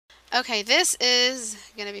Okay, this is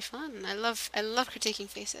gonna be fun. I love critiquing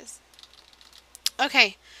faces.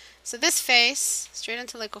 Okay, so this face, straight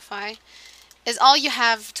into liquify, is all you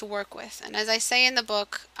have to work with. And as I say in the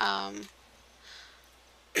book,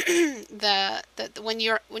 when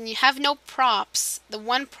you have no props, the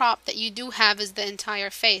one prop that you do have is the entire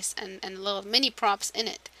face and little mini props in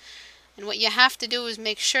it. And what you have to do is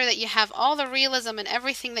make sure that you have all the realism and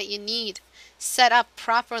everything that you need set up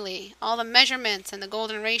properly. All the measurements and the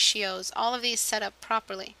golden ratios, all of these set up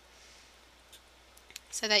properly.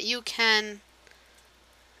 So that you can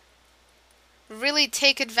really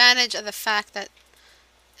take advantage of the fact that,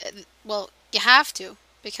 well, you have to,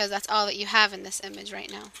 because that's all that you have in this image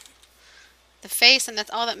right now. The face, and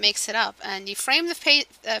that's all that makes it up. And you frame the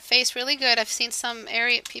face really good. I've seen some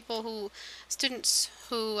students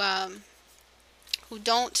who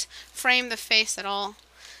don't frame the face at all,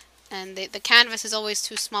 and the canvas is always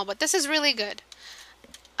too small. But this is really good.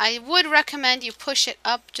 I would recommend you push it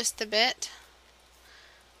up just a bit,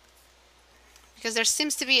 because there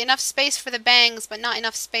seems to be enough space for the bangs, but not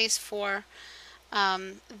enough space for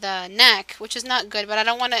the neck, which is not good. But I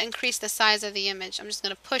don't want to increase the size of the image. I'm just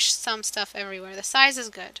going to push some stuff everywhere. The size is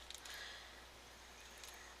good.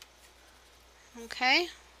 Okay.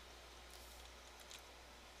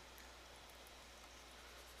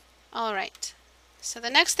 Alright. So the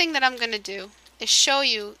next thing that I'm going to do is show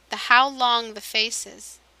you how long the face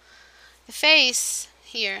is. The face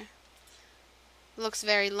here looks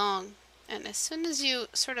very long. And as soon as you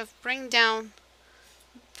sort of bring down,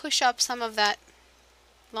 push up some of that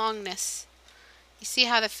longness, you see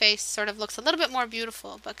how the face sort of looks a little bit more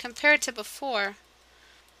beautiful. But compared to before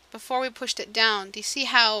we pushed it down, do you see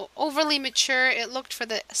how overly mature it looked for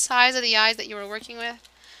the size of the eyes that you were working with?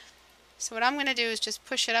 So what I'm going to do is just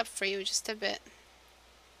push it up for you just a bit.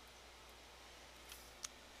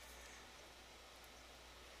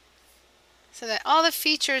 So that all the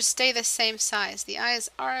features stay the same size. The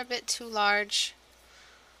eyes are a bit too large,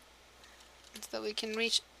 so that we can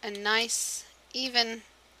reach a nice, even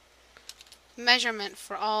measurement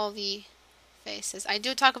for all the faces. I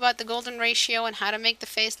do talk about the golden ratio and how to make the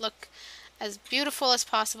face look as beautiful as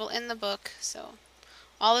possible in the book. So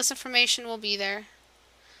all this information will be there.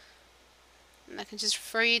 And I can just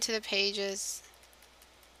refer you to the pages.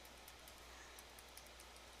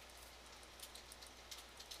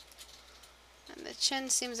 And the chin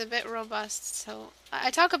seems a bit robust. So I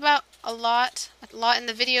talk about a lot in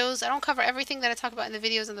the videos. I don't cover everything that I talk about in the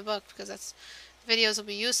videos in the book, because videos will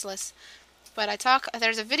be useless. But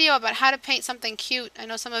there's a video about how to paint something cute. I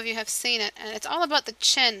know some of you have seen it, and it's all about the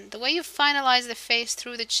chin. The way you finalize the face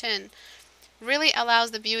through the chin really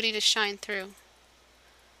allows the beauty to shine through.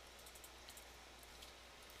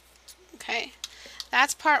 Okay,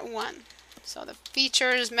 that's part one. So the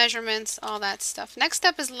features, measurements, all that stuff. Next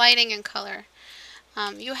up is lighting and color.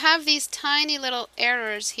 You have these tiny little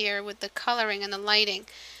errors here with the coloring and the lighting.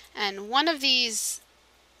 And one of these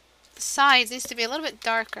sides needs to be a little bit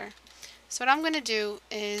darker. So what I'm going to do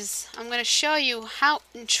is I'm going to show you how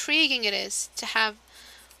intriguing it is to have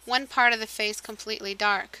one part of the face completely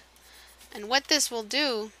dark. And what this will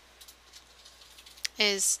do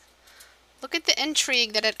is, look at the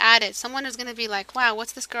intrigue that it added. Someone is going to be like, wow,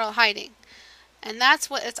 what's this girl hiding? And that's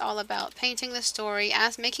what it's all about. Painting the story,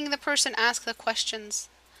 making the person ask the questions,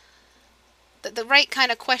 the right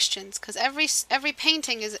kind of questions. Because every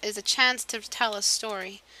painting is a chance to tell a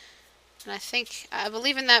story. And I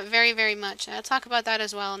believe in that very, very much. And I'll talk about that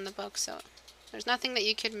as well in the book. So there's nothing that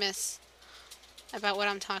you could miss about what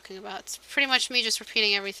I'm talking about. It's pretty much me just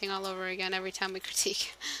repeating everything all over again every time we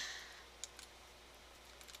critique.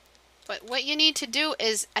 But what you need to do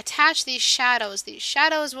is attach these shadows. These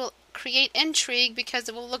shadows will create intrigue because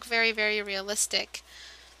it will look very, very realistic.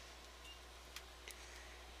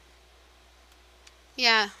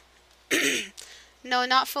 Yeah. No,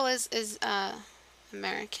 not full is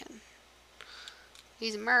American.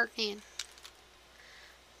 He's American.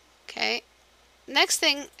 Okay. Next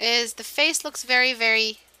thing is the face looks very,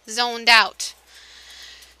 very zoned out.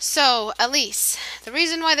 So, Elise, the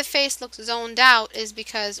reason why the face looks zoned out is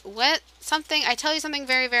because I tell you something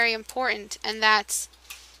very, very important, and that's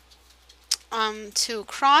to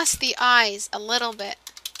cross the eyes a little bit.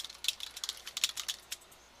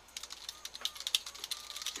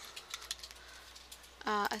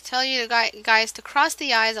 I tell you guys to cross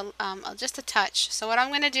the eyes just a touch. So what I'm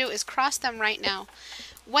going to do is cross them right now.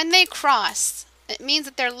 When they cross, it means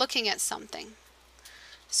that they're looking at something.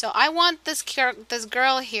 So I want this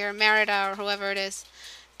girl here, Merida or whoever it is,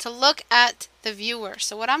 to look at the viewer.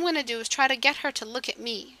 So what I'm going to do is try to get her to look at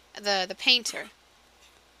me, the painter.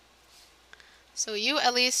 So you,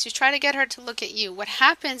 at least, you try to get her to look at you. What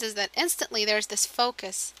happens is that instantly there's this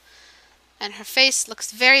focus, and her face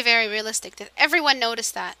looks very, very realistic. Did everyone notice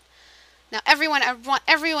that? Now everyone, I want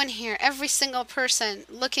everyone here, every single person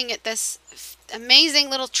looking at this amazing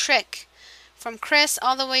little trick from Chris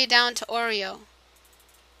all the way down to Oreo.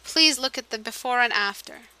 Please look at the before and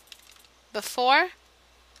after. Before,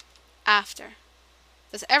 after.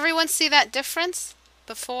 Does everyone see that difference?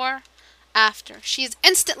 Before, after. She's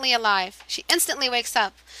instantly alive. She instantly wakes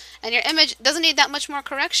up. And your image doesn't need that much more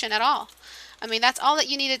correction at all. I mean, that's all that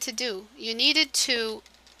you needed to do. You needed to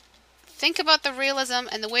think about the realism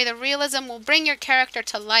and the way the realism will bring your character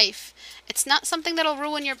to life. It's not something that'll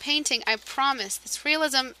ruin your painting, I promise. This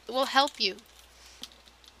realism will help you.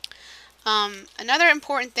 Another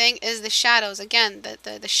important thing is the shadows. Again,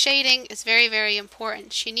 the shading is very, very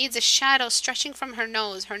important. She needs a shadow stretching from her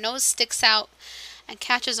nose. Her nose sticks out and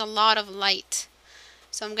catches a lot of light.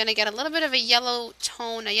 So I'm going to get a little bit of a yellow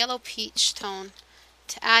tone, a yellow peach tone,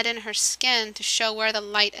 to add in her skin to show where the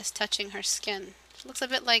light is touching her skin. She looks a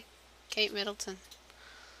bit like Kate Middleton.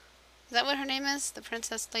 Is that what her name is? The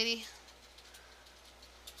princess lady?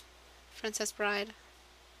 Princess Bride.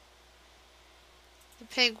 The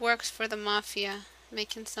pig works for the mafia,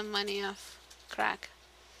 making some money off crack.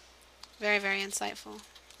 Very, very insightful.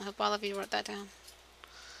 I hope all of you wrote that down.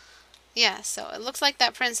 Yeah, so it looks like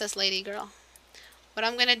that princess lady girl. What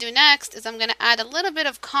I'm going to do next is I'm going to add a little bit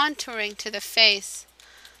of contouring to the face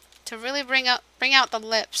to really bring out the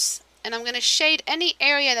lips. And I'm going to shade any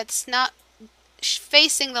area that's not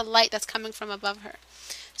facing the light that's coming from above her.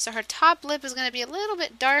 So her top lip is going to be a little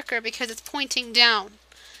bit darker because it's pointing down.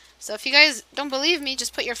 So if you guys don't believe me,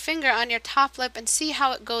 just put your finger on your top lip and see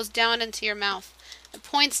how it goes down into your mouth. It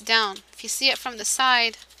points down. If you see it from the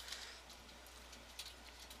side...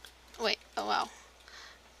 Wait, oh wow.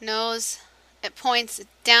 Nose, it points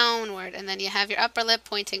downward, and then you have your upper lip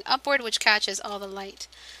pointing upward, which catches all the light.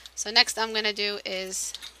 So next I'm going to do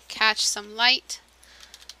is catch some light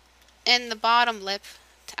in the bottom lip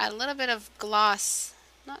to add a little bit of gloss.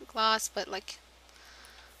 Not gloss, but like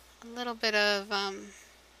a little bit of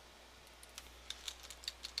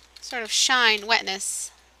sort of shine, wetness,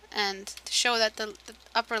 and to show that the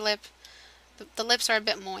upper lip, the lips are a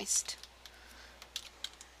bit moist.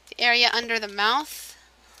 The area under the mouth,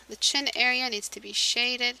 the chin area, needs to be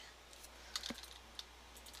shaded.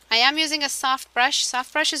 I am using a soft brush.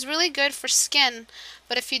 Soft brush is really good for skin,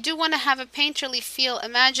 but if you do want to have a painterly feel,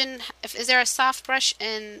 imagine, is there a soft brush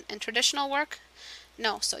in traditional work?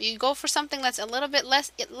 No, so you go for something that's a little bit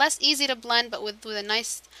less easy to blend, but with a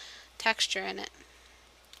nice texture in it.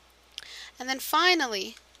 And then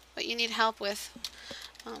finally, what you need help with,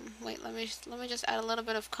 wait, let me just add a little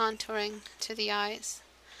bit of contouring to the eyes.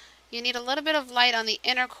 You need a little bit of light on the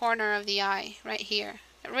inner corner of the eye, right here.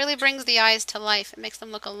 It really brings the eyes to life. It makes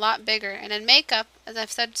them look a lot bigger. And in makeup, as I've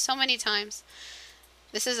said so many times,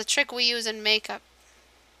 this is a trick we use in makeup.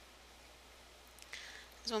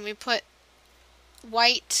 Is when we put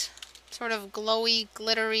white, sort of glowy,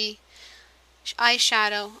 glittery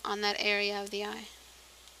eyeshadow on that area of the eye.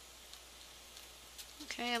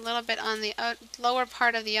 Okay, a little bit on the lower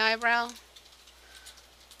part of the eyebrow.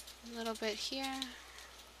 A little bit here.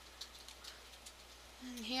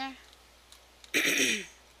 And here.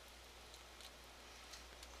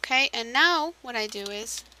 Okay, and now what I do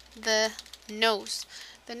is the nose.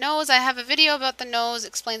 The nose, I have a video about the nose,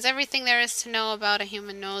 explains everything there is to know about a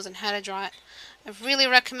human nose and how to draw it. I really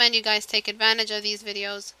recommend you guys take advantage of these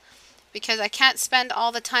videos because I can't spend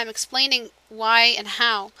all the time explaining why and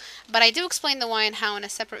how, but I do explain the why and how in a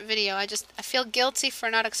separate video. I feel guilty for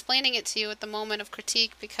not explaining it to you at the moment of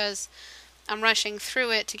critique because I'm rushing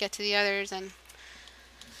through it to get to the others, and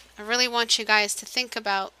I really want you guys to think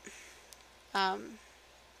about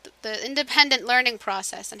the independent learning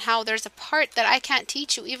process and how there's a part that I can't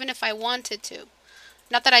teach you even if I wanted to.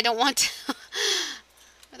 Not that I don't want to.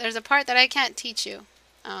 There's a part that I can't teach you.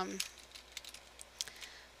 And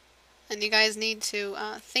you guys need to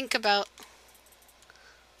think about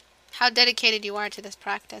how dedicated you are to this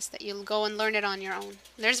practice, that you'll go and learn it on your own.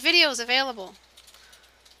 There's videos available.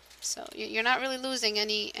 So you're not really losing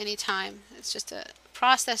any time. It's just a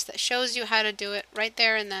process that shows you how to do it right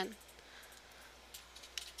there and then.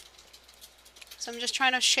 So I'm just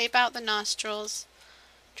trying to shape out the nostrils,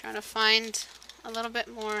 trying to find a little bit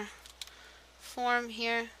more form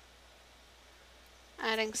here,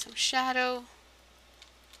 adding some shadow.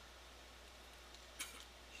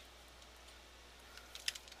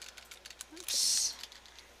 Oops.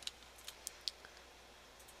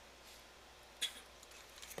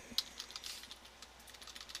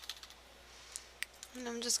 And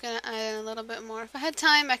I'm just going to add in a little bit more. If I had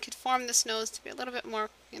time, I could form this nose to be a little bit more,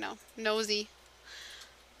 you know, nosy.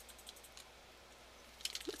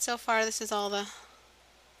 But so far, this is all the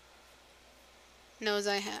nose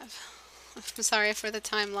I have. I'm sorry for the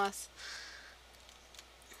time loss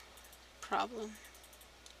problem.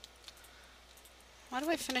 Why do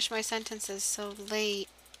I finish my sentences so late?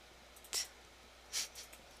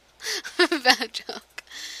 Bad joke.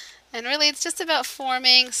 And really, it's just about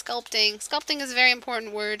forming, sculpting. Sculpting is a very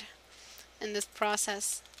important word in this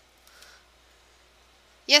process.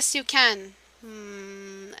 Yes, you can.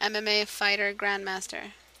 MMA fighter,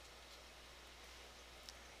 grandmaster.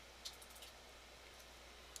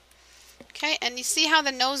 Okay, and you see how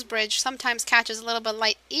the nose bridge sometimes catches a little bit of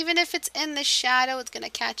light. Even if it's in the shadow, it's going to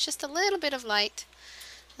catch just a little bit of light.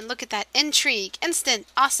 And look at that intrigue, instant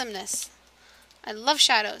awesomeness. I love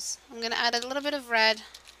shadows. I'm going to add a little bit of red.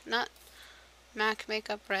 Not MAC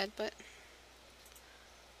makeup red, but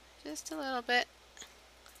just a little bit.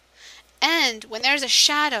 And when there's a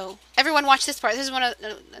shadow, everyone watch this part. This is one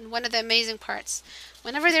of the amazing parts.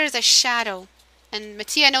 Whenever there's a shadow, and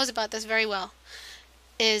Mattia knows about this very well,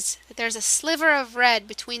 is that there's a sliver of red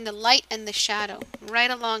between the light and the shadow, right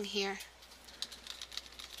along here.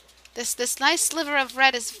 This nice sliver of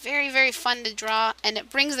red is very, very fun to draw, and it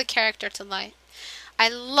brings the character to light. I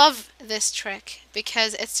love this trick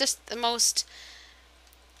because it's just the most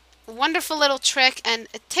wonderful little trick, and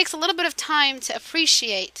it takes a little bit of time to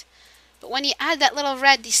appreciate. But when you add that little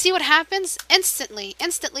red, do you see what happens? Instantly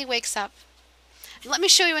wakes up. And let me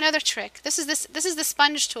show you another trick. This is the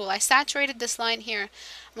sponge tool. I saturated this line here.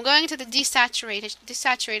 I'm going to the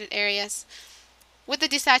desaturated areas with the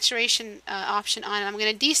desaturation option on. I'm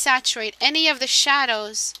going to desaturate any of the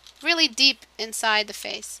shadows really deep inside the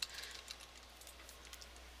face.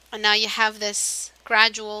 And now you have this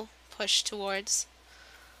gradual push towards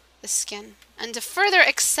the skin. And to further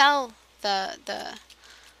excel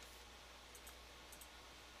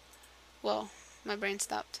whoa, my brain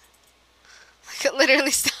stopped. Like it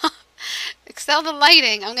literally stopped. Excel the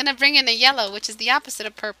lighting. I'm going to bring in a yellow, which is the opposite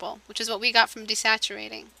of purple, which is what we got from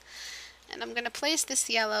desaturating. And I'm going to place this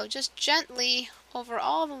yellow just gently over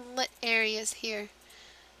all the lit areas here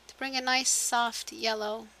to bring a nice soft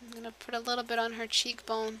yellow. I'm going to put a little bit on her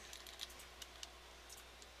cheekbone.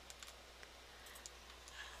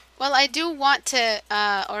 Well, I do want to,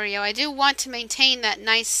 I do want to maintain that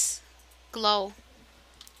nice glow.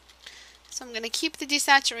 So I'm going to keep the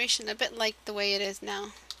desaturation a bit like the way it is now.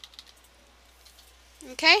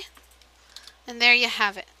 Okay? And there you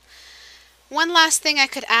have it. One last thing I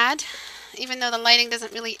could add, even though the lighting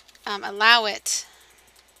doesn't really allow it,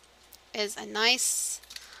 is a nice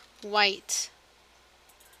white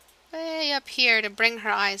way up here to bring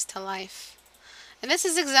her eyes to life. And this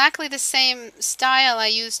is exactly the same style I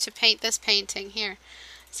used to paint this painting here.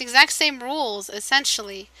 It's the exact same rules,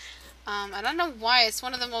 essentially. I don't know why it's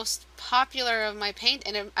one of the most popular of my paint,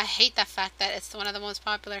 and I hate the fact that it's one of the most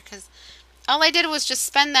popular, because all I did was just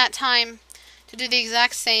spend that time to do the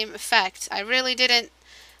exact same effect. I really didn't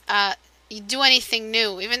do anything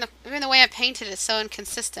new. Even the way I painted it is so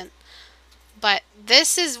inconsistent. But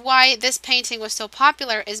this is why this painting was so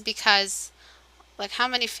popular, is because, like, how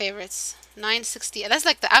many favorites? 960. That's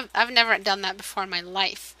like I've never done that before in my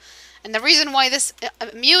life. And the reason why this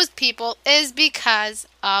amused people is because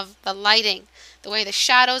of the lighting, the way the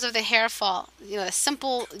shadows of the hair fall, you know, the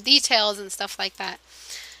simple details and stuff like that.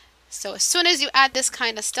 So as soon as you add this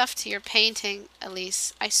kind of stuff to your painting,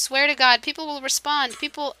 Elise, I swear to God, people will respond.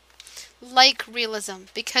 People like realism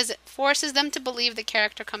because it forces them to believe the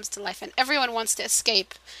character comes to life, and everyone wants to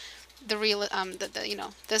escape the real, you know,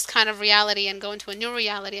 this kind of reality and go into a new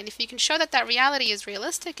reality. And if you can show that that reality is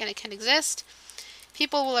realistic and it can exist,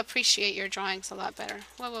 people will appreciate your drawings a lot better.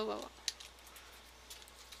 Whoa, whoa, whoa.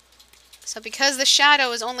 So because the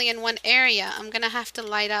shadow is only in one area, I'm going to have to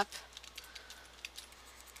light up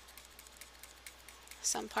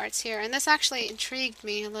some parts here. And this actually intrigued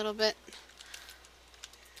me a little bit.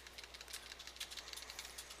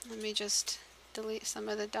 Let me just delete some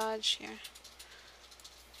of the dodge here.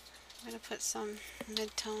 I'm going to put some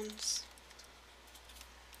mid-tones,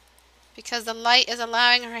 because the light is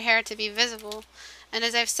allowing her hair to be visible. And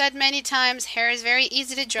as I've said many times, hair is very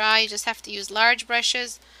easy to draw. You just have to use large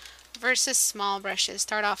brushes versus small brushes.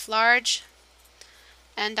 Start off large,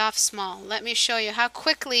 end off small. Let me show you how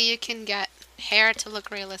quickly you can get hair to look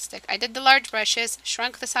realistic. I did the large brushes,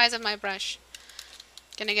 shrunk the size of my brush.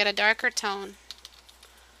 Gonna get a darker tone.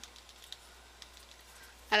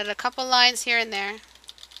 Added a couple lines here and there.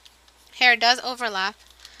 Hair does overlap.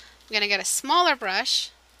 I'm gonna get a smaller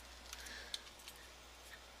brush.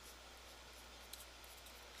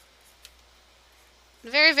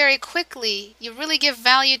 very, very quickly. You really give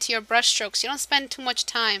value to your brush strokes. You don't spend too much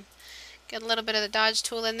time. Get a little bit of the dodge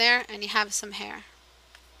tool in there and you have some hair.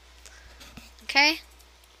 Okay?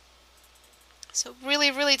 So really,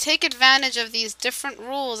 really take advantage of these different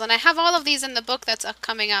rules. And I have all of these in the book that's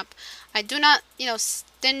coming up. I do not,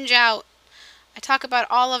 stinge out. I talk about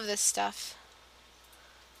all of this stuff.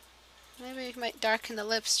 Maybe we might darken the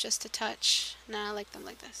lips just a touch. Nah, I like them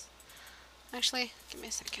like this. Actually, give me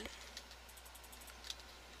a second.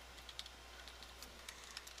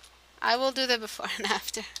 I will do the before and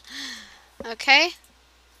after. Okay?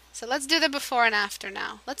 So let's do the before and after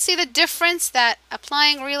now. Let's see the difference that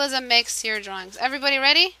applying realism makes to your drawings. Everybody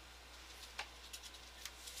ready?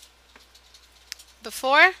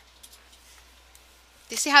 Before.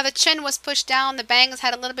 You see how the chin was pushed down? The bangs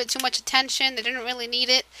had a little bit too much attention. They didn't really need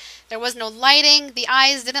it. There was no lighting. The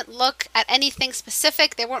eyes didn't look at anything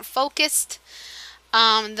specific. They weren't focused.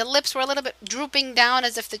 The lips were a little bit drooping down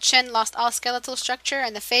as if the chin lost all skeletal structure,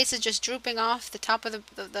 and the face is just drooping off the top of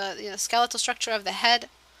the skeletal structure of the head.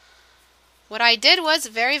 What I did was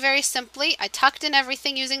very, very simply, I tucked in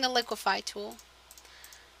everything using the liquefy tool.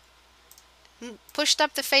 Pushed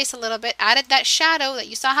up the face a little bit, added that shadow that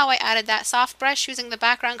you saw how I added that soft brush using the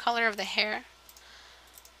background color of the hair.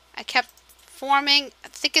 I kept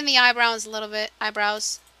thickened the eyebrows a little bit,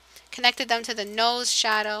 connected them to the nose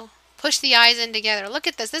shadow, pushed the eyes in together. Look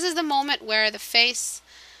at this. This is the moment where the face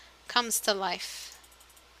comes to life.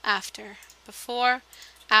 After, before,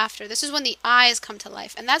 after. This is when the eyes come to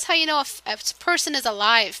life. And that's how you know if a person is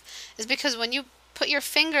alive, is because when you put your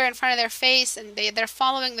finger in front of their face and they're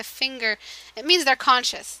following the finger, it means they're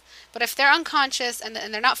conscious. But if they're unconscious and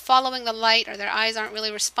they're not following the light, or their eyes aren't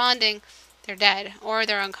really responding, they're dead, or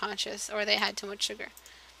they're unconscious, or they had too much sugar.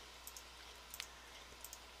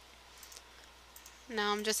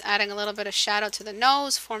 Now I'm just adding a little bit of shadow to the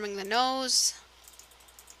nose, forming the nose.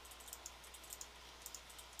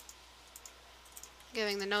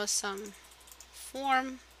 Giving the nose some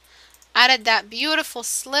form. Added that beautiful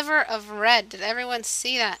sliver of red. Did everyone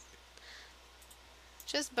see that?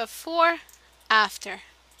 Just before, after.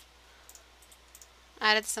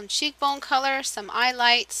 Added some cheekbone color, some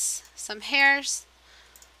highlights, some hairs.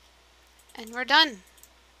 And we're done.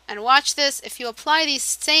 And watch this. If you apply these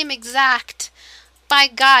same exact, by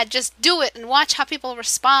God, just do it and watch how people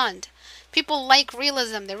respond. People like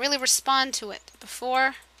realism. They really respond to it.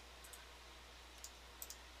 Before,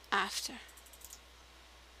 after.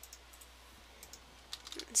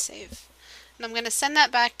 And save. And I'm going to send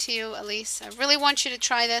that back to you, Elise. I really want you to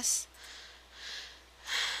try this.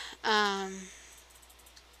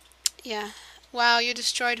 Yeah. Wow, you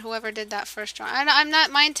destroyed whoever did that first drawing.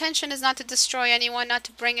 My intention is not to destroy anyone, not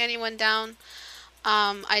to bring anyone down.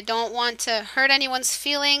 I don't want to hurt anyone's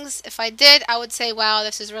feelings. If I did, I would say, wow,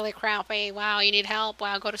 this is really crappy. Wow, you need help.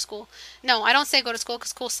 Wow, go to school. No, I don't say go to school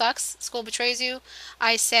because school sucks. School betrays you.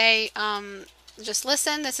 I say, just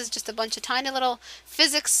listen. This is just a bunch of tiny little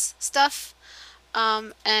physics stuff.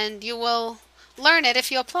 And you will learn it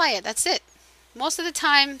if you apply it. That's it. Most of the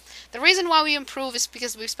time, the reason why we improve is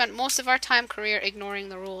because we've spent most of our career ignoring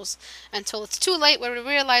the rules until it's too late where we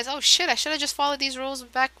realize, oh shit, I should have just followed these rules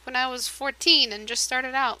back when I was 14 and just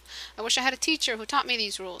started out. I wish I had a teacher who taught me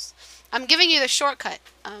these rules. I'm giving you the shortcut.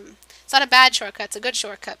 It's not a bad shortcut, it's a good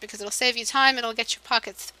shortcut because it'll save you time, it'll get your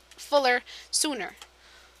pockets fuller sooner.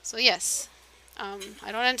 So yes, I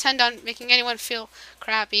don't intend on making anyone feel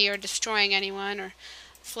crappy or destroying anyone or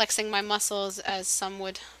flexing my muscles as some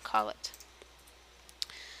would call it.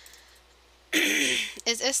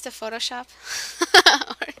 Is ISTA Photoshop?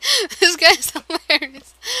 This guy's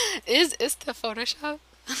hilarious. Is ISTA Photoshop?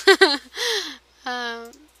 I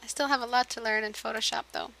still have a lot to learn in Photoshop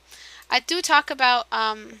though. I do talk about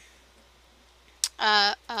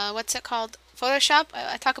what's it called? Photoshop.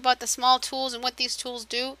 I talk about the small tools and what these tools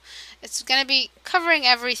do. It's going to be covering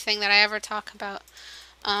everything that I ever talk about.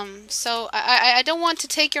 So I don't want to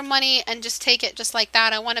take your money and just take it just like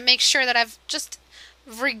that. I want to make sure that I've just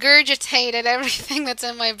regurgitated everything that's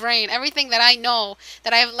in my brain, everything that I know,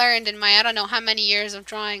 that I've learned in my I don't know how many years of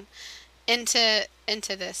drawing into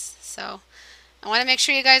this. So I want to make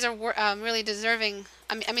sure you guys are really deserving.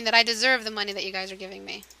 I mean that I deserve the money that you guys are giving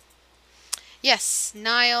me. Yes,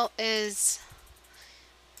 Niall is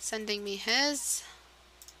sending me his.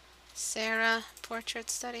 Sarah, portrait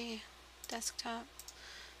study, desktop,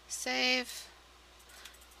 save.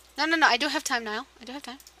 No, I do have time, Niall. I do have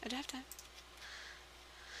time.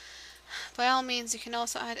 By all means, you can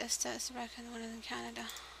also add Istebrak and the one in Canada.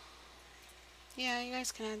 Yeah, you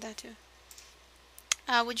guys can add that too.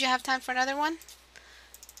 Would you have time for another one?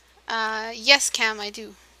 Yes, Cam, I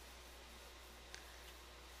do.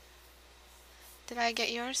 Did I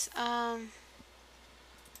get yours? Let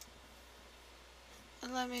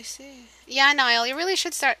me see. Yeah, Niall, you really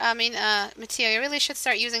should start, Mattia, you really should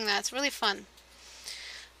start using that. It's really fun.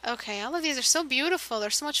 Okay, all of these are so beautiful. They're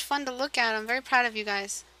so much fun to look at. I'm very proud of you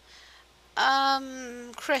guys.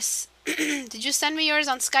 Chris, did you send me yours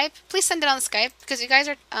on Skype? Please send it on Skype because you guys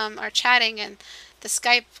are chatting and the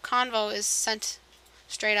Skype convo is sent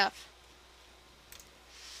straight up.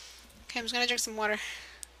 Okay, I'm just gonna drink some water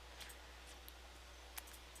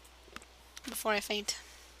before I faint.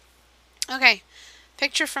 Okay,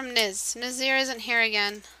 picture from Niz. Nazir isn't here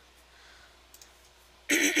again.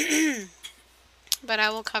 But I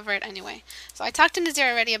will cover it anyway. So I talked to Nazir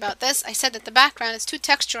already about this. I said that the background is too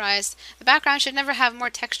texturized. The background should never have more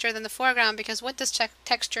texture than the foreground because what does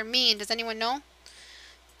texture mean? Does anyone know?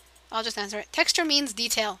 I'll just answer it. Texture means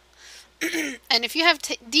detail. And if you have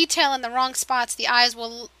detail in the wrong spots, the eyes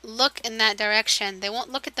will look in that direction. They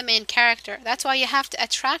won't look at the main character. That's why you have to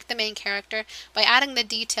attract the main character by adding the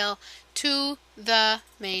detail to the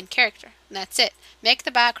main character. And that's it. Make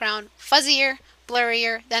the background fuzzier,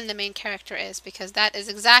 blurrier than the main character is, because that is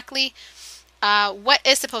exactly what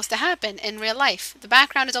is supposed to happen in real life. The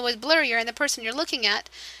background is always blurrier, and the person you're looking at,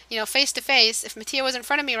 you know, face to face, if Mattia was in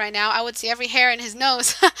front of me right now, I would see every hair in his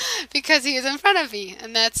nose because he is in front of me.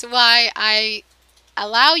 And that's why I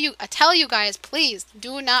tell you guys, please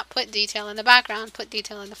do not put detail in the background, put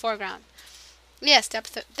detail in the foreground. Yes,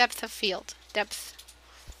 depth of field. Depth.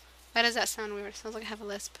 Why does that sound weird? It sounds like I have a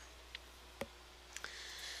lisp.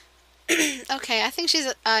 Okay, I think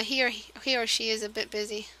she's he or she is a bit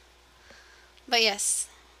busy. But yes,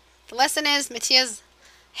 the lesson is Mattia's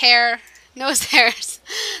hair, nose hairs.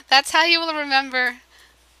 That's how you will remember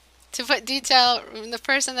to put detail in the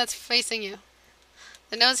person that's facing you.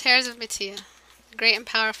 The nose hairs of Mattia. Great and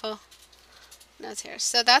powerful nose hairs.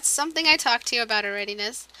 So that's something I talked to you about already,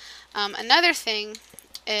 Niz. Another thing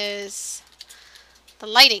is the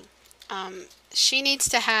lighting. She needs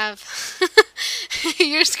to have...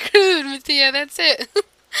 You're screwed, Mattia. That's it.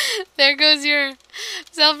 There goes your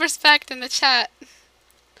self-respect in the chat.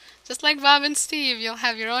 Just like Bob and Steve, you'll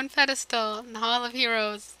have your own pedestal in the Hall of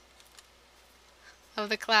Heroes of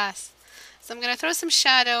the class. So I'm going to throw some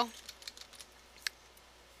shadow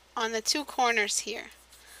on the two corners here.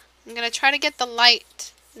 I'm going to try to get the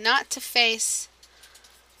light not to face.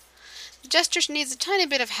 The gesture needs a tiny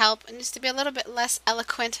bit of help. It needs to be a little bit less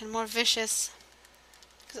eloquent and more vicious,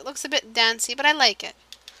 because it looks a bit dancey, but I like it.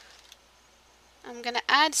 I'm going to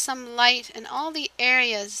add some light in all the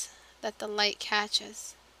areas that the light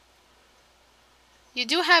catches. You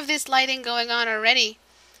do have this lighting going on already,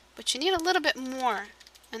 but you need a little bit more.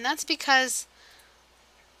 And that's because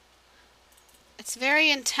it's very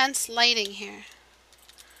intense lighting here.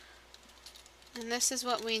 And this is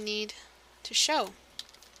what we need to show.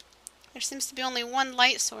 There seems to be only one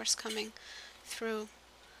light source coming through.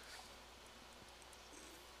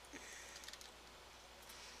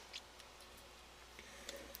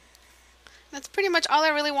 That's pretty much all I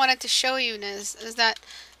really wanted to show you, Niz, is that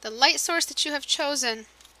the light source that you have chosen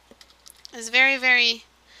is very, very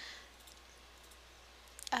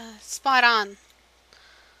spot on.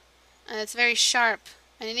 And it's very sharp.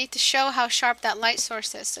 And you need to show how sharp that light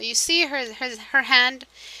source is. So you see her hand,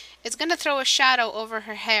 it's going to throw a shadow over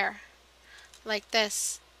her hair. Like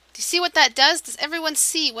this. Do you see what that does? Does everyone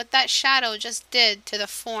see what that shadow just did to the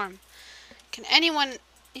form? Can anyone,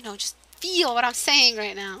 you know, just feel what I'm saying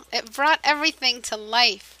right now? It brought everything to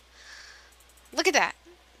life. Look at that.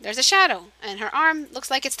 There's a shadow, and her arm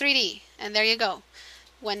looks like it's 3D, and there you go.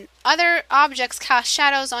 When other objects cast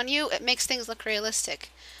shadows on you, it makes things look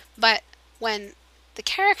realistic. But when the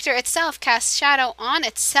character itself casts shadow on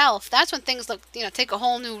itself, that's when things look, you know, take a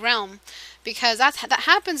whole new realm, because that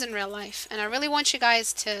happens in real life, and I really want you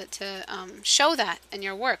guys to show that in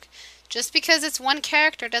your work. Just because it's one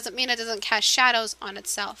character doesn't mean it doesn't cast shadows on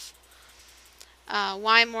itself.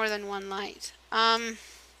 Why more than one light? What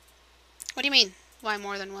do you mean, why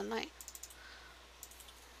more than one light?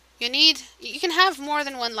 You can have more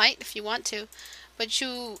than one light if you want to, but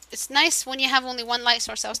it's nice when you have only one light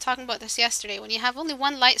source. I was talking about this yesterday. When you have only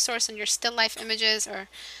one light source in your still life images or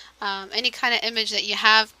any kind of image that you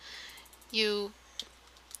have, you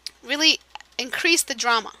really increase the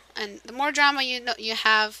drama. And the more drama you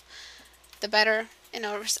have, the better, you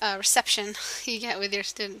know, reception you get with your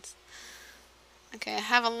students. Okay, I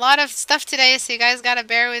have a lot of stuff today, so you guys gotta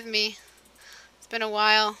bear with me. It's been a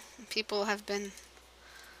while. People have been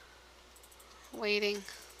waiting.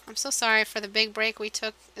 I'm so sorry for the big break we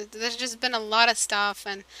took. There's just been a lot of stuff,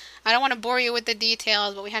 and I don't want to bore you with the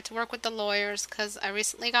details, but we had to work with the lawyers because I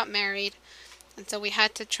recently got married, and so we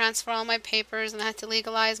had to transfer all my papers, and I had to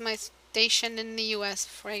legalize my stationed in the US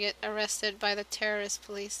before I get arrested by the terrorist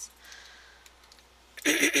police.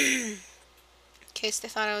 In case they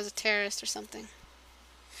thought I was a terrorist or something.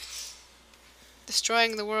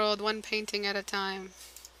 Destroying the world one painting at a time.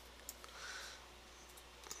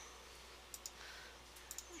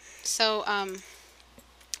 So,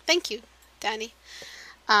 thank you, Danny.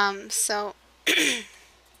 So,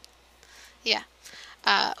 yeah.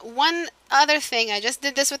 One other thing, I just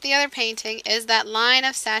did this with the other painting, is that line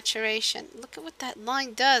of saturation. Look at what that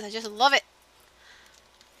line does. I just love it.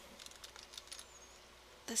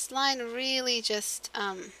 This line really just,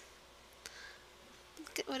 look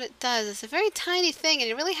at what it does. It's a very tiny thing, and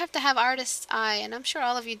you really have to have artist's eye, and I'm sure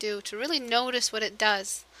all of you do, to really notice what it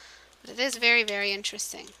does. But it is very, very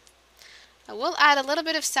interesting. I will add a little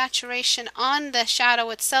bit of saturation on the shadow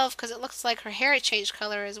itself because it looks like her hair changed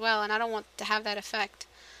color as well, and I don't want to have that effect.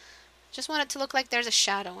 Just want it to look like there's a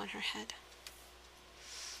shadow on her head.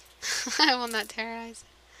 I will not terrorize.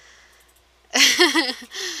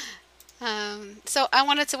 So I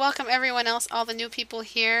wanted to welcome everyone else, all the new people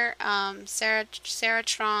here. Sarah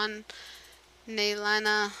Tron,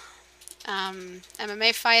 Naylana,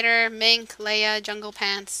 MMA Fighter, Mink, Leia, Jungle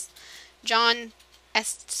Pants, John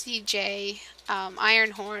SCJ,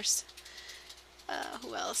 Iron Horse,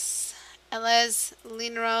 who else? Elez,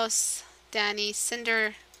 Linros, Danny,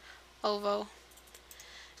 Cinder, Ovo,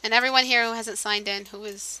 and everyone here who hasn't signed in, who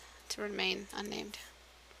is to remain unnamed.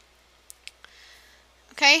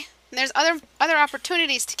 Okay, and there's other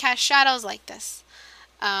opportunities to cast shadows like this.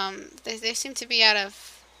 They seem to be out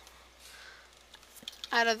of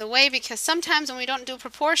the way because sometimes when we don't do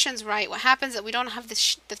proportions right, what happens is that we don't have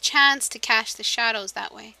the chance to cast the shadows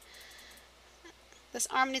that way. This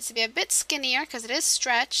arm needs to be a bit skinnier because it is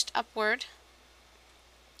stretched upward.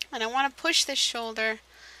 And I want to push this shoulder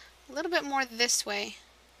a little bit more this way.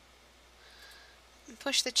 And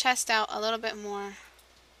push the chest out a little bit more.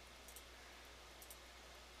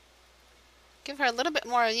 Give her a little bit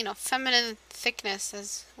more, feminine thickness,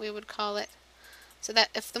 as we would call it. So that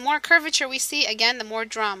if the more curvature we see, again, the more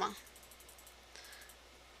drama.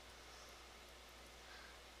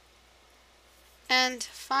 And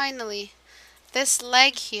finally, this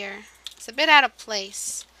leg here is a bit out of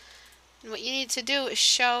place. And what you need to do is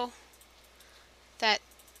show that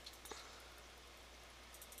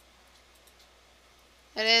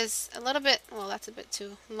it is a little bit, well, that's a bit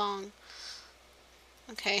too long.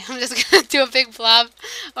 Okay, I'm just going to do a big blob.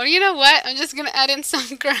 Or you know what? I'm just going to add in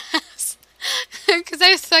some grass. Because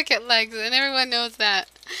I suck at legs, and everyone knows that.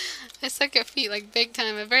 I suck at feet, like, big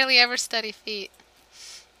time. I barely ever study feet.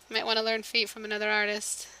 Might want to learn feet from another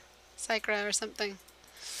artist. Psychra or something.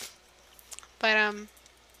 But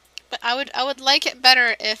I would like it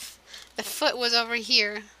better if the foot was over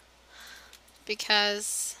here.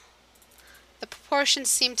 Because the proportions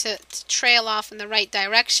seem to trail off in the right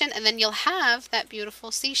direction, and then you'll have that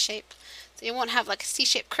beautiful C shape. So you won't have like a C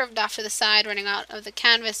shape curved off to the side running out of the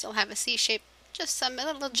canvas. You'll have a C shape, just some a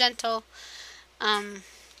little gentle,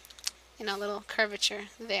 little curvature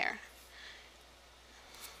there.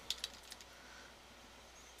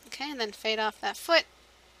 Okay, and then fade off that foot.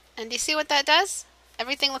 And do you see what that does?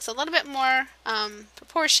 Everything looks a little bit more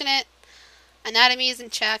proportionate. Anatomy is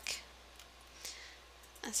in check.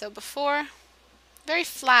 And so before, very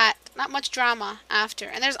flat, not much drama after.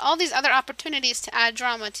 And there's all these other opportunities to add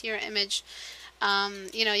drama to your image.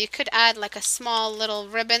 You could add like a small little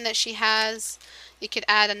ribbon that she has. You could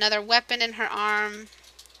add another weapon in her arm.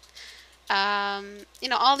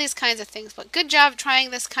 All these kinds of things. But good job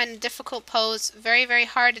trying this kind of difficult pose. Very, very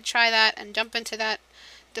hard to try that and jump into that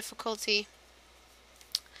difficulty.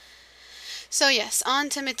 So yes, on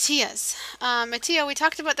to Mattia's. Mattia, we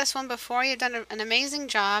talked about this one before. You've done an amazing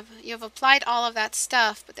job. You've applied all of that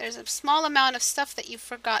stuff, but there's a small amount of stuff that you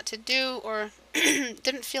forgot to do or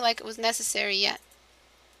didn't feel like it was necessary yet.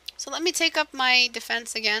 So let me take up my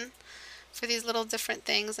defense again for these little different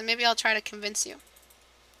things, and maybe I'll try to convince you.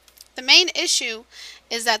 The main issue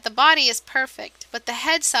is that the body is perfect, but the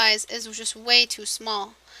head size is just way too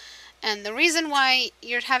small. And the reason why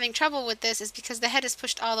you're having trouble with this is because the head is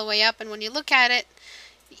pushed all the way up, and when you look at it,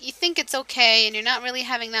 you think it's okay, and you're not really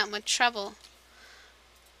having that much trouble.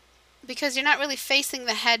 Because you're not really facing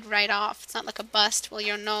the head right off. It's not like a bust. Well,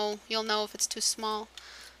 you'll know if it's too small.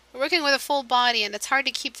 We're working with a full body, and it's hard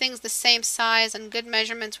to keep things the same size and good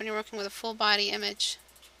measurements when you're working with a full body image.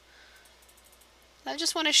 I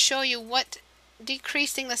just want to show you what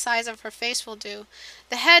decreasing the size of her face will do.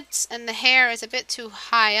 The head and the hair is a bit too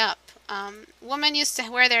high up. Women used to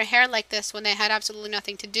wear their hair like this when they had absolutely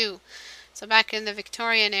nothing to do. So back in the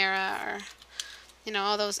Victorian era, or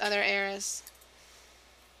all those other eras.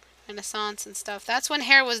 Renaissance and stuff. That's when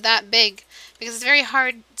hair was that big, because it's very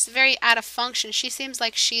hard, it's very out of function. She seems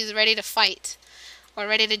like she's ready to fight or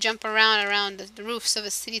ready to jump around the roofs of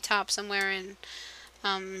a city top somewhere in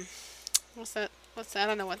what's that, I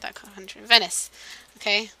don't know what that country, Venice.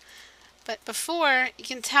 Okay, but before, you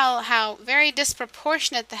can tell how very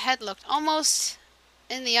disproportionate the head looked, almost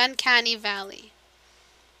in the uncanny valley.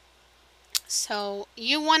 So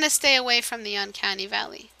you want to stay away from the uncanny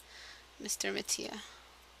valley, Mr. Mattia.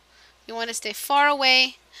 You want to stay far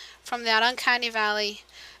away from that uncanny valley,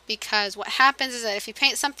 because what happens is that if you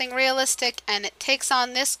paint something realistic and it takes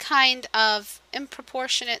on this kind of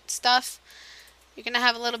improportionate stuff, you're going to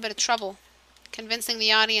have a little bit of trouble convincing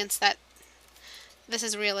the audience that this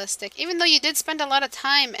is realistic. Even though you did spend a lot of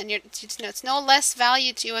time, and it's no less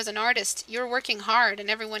value to you as an artist. You're working hard, and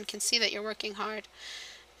everyone can see that you're working hard.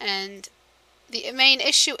 And the main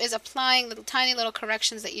issue is applying the tiny little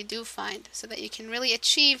corrections that you do find, so that you can really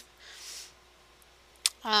achieve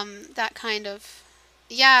that kind of,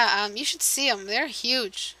 you should see them. They're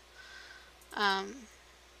huge. I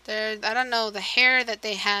don't know, the hair that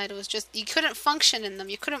they had was just, you couldn't function in them.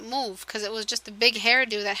 You couldn't move because it was just a big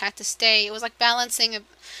hairdo that had to stay. It was like balancing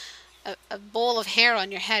a bowl of hair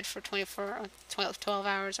on your head for 12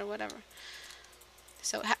 hours or whatever.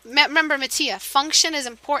 So remember, Mattia, function is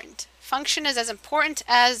important. Function is as important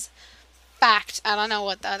as fact. I don't know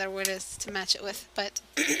what the other word is to match it with, but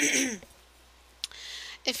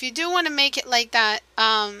if you do want to make it like that,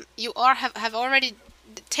 you have already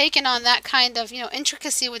taken on that kind of,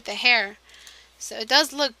 intricacy with the hair. So it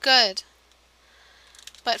does look good.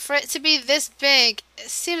 But for it to be this big, it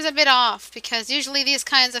seems a bit off, because usually these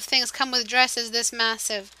kinds of things come with dresses this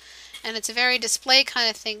massive, and it's a very display kind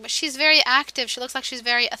of thing. But she's very active. She looks like she's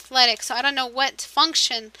very athletic. So I don't know what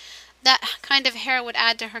function that kind of hair would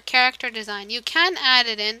add to her character design. You can add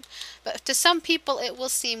it in, but to some people it will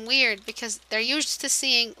seem weird, because they're used to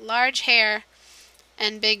seeing large hair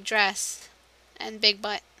and big dress and big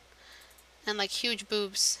butt and like huge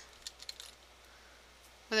boobs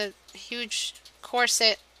with a huge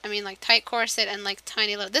corset. I mean, like tight corset and like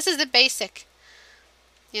tiny little. This is the basic,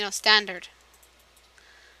 standard.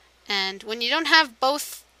 And when you don't have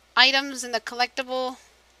both items in the collectible,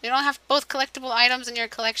 you don't have both collectible items in your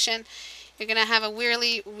collection, you're going to have a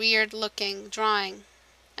weirdly weird looking drawing.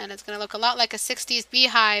 And it's going to look a lot like a 60s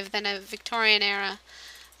beehive than a Victorian era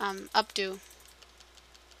updo.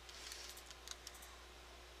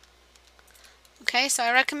 Okay, so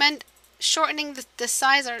I recommend shortening the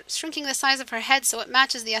size, or shrinking the size of her head so it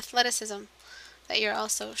matches the athleticism that you're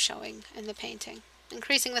also showing in the painting.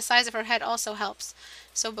 Increasing the size of her head also helps.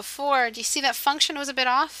 So before, do you see that function was a bit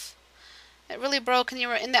off? It really broke, and you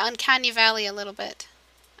were in the uncanny valley a little bit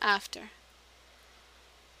after.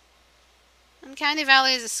 Uncanny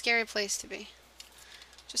valley is a scary place to be.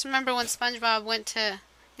 Just remember when SpongeBob went to,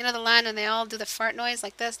 the land when they all do the fart noise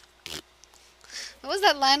like this. What was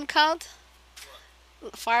that land called?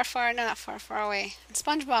 Far, far, no, not far, far away. And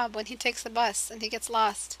SpongeBob, when he takes the bus and he gets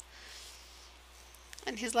lost.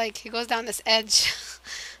 And he's like, he goes down this edge.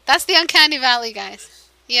 That's the uncanny valley, guys.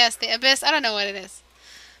 Yes, the abyss. I don't know what it is.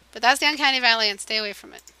 But that's the uncanny valley, and stay away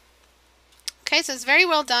from it. Okay, so it's very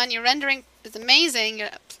well done. Your rendering is amazing. Your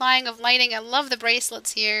applying of lighting. I love the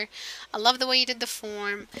bracelets here. I love the way you did the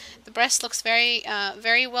form. The breast looks very,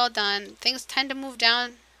 very well done. Things tend to move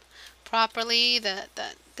down properly.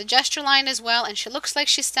 The gesture line as well. And she looks like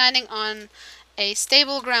she's standing on a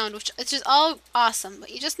stable ground, which is just all awesome. But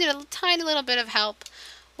you just need a tiny little bit of help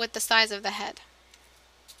with the size of the head.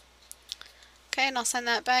 Okay, and I'll send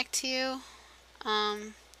that back to you.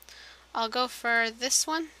 I'll go for this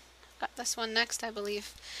one. Got this one next, I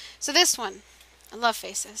believe. So this one, I love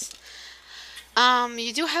faces.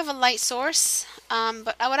 You do have a light source,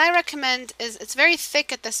 but what I recommend is, it's very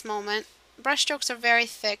thick at this moment. Brush strokes are very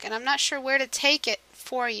thick, and I'm not sure where to take it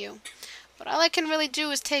for you. But all I can really do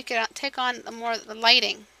is take on the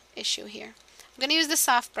lighting issue here. I'm going to use the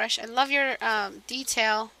soft brush. I love your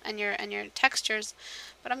detail and your textures,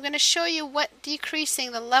 but I'm going to show you what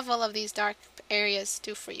decreasing the level of these dark areas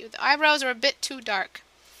do for you. The eyebrows are a bit too dark.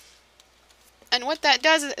 And what that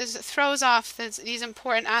does is it throws off these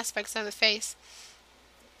important aspects of the face.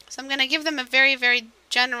 So I'm going to give them a very, very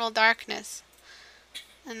general darkness.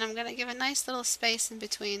 And I'm going to give a nice little space in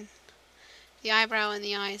between the eyebrow and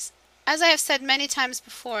the eyes. As I have said many times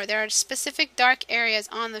before, there are specific dark areas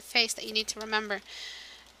on the face that you need to remember.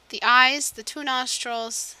 The eyes, the two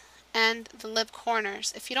nostrils, and the lip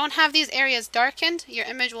corners. If you don't have these areas darkened, your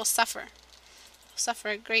image will suffer. Suffer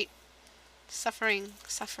a great suffering.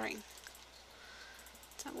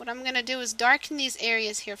 So what I'm going to do is darken these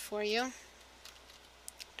areas here for you.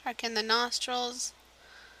 Darken the nostrils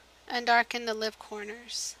and darken the lip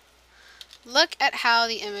corners. Look at how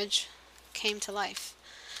the image came to life.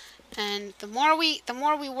 And the more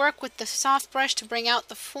we work with the soft brush to bring out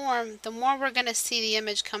the form, the more we're going to see the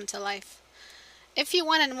image come to life. If you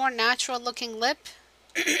want a more natural looking lip,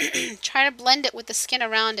 try to blend it with the skin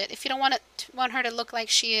around it. If you don't want her to look like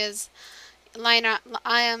she is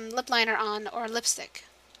lip liner on or lipstick.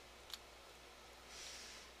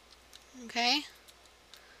 Okay?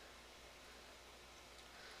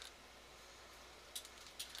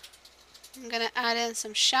 I'm going to add in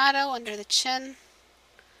some shadow under the chin.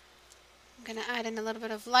 I'm going to add in a little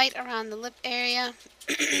bit of light around the lip area.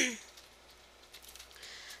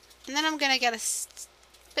 And then I'm going to get a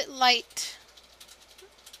bit light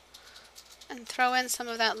and throw in some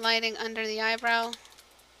of that lighting under the eyebrow.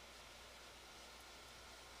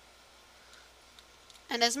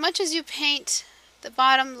 And as much as you paint the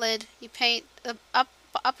bottom lid, you paint the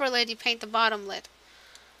upper lid, you paint the bottom lid.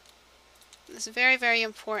 It's very, very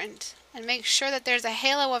important. And make sure that there's a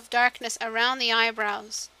halo of darkness around the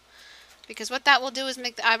eyebrows. Because what that will do is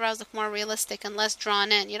make the eyebrows look more realistic and less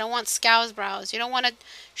drawn in. You don't want scouse brows. You don't want to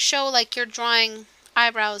show like you're drawing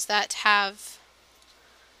eyebrows that have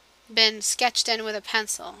been sketched in with a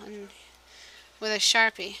pencil and with a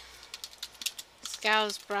Sharpie.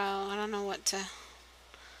 Scouse brow, I don't know what to...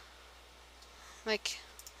 like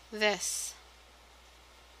this.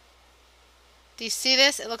 Do you see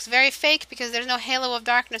this? It looks very fake because there's no halo of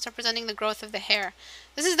darkness representing the growth of the hair.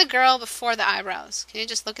 This is the girl before the eyebrows. Can you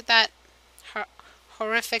just look at that? Her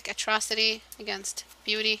horrific atrocity against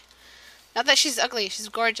beauty. Not that she's ugly, she's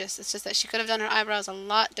gorgeous. It's just that she could have done her eyebrows a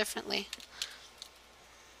lot differently.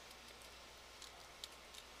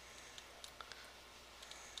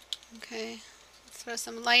 Okay, let's throw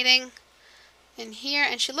some lighting in here.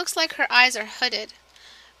 And she looks like her eyes are hooded,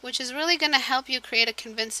 which is really going to help you create a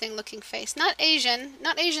convincing looking face. Not Asian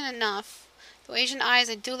enough. Though Asian eyes,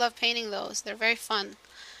 I do love painting those. They're very fun.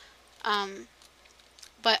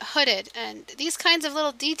 But hooded. And these kinds of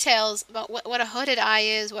little details about what a hooded eye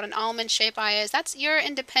is, what an almond shape eye is, that's your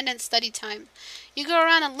independent study time. You go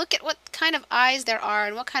around and look at what kind of eyes there are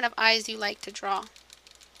and what kind of eyes you like to draw.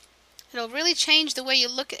 It'll really change the way you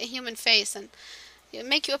look at a human face, and it'll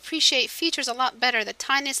make you appreciate features a lot better. The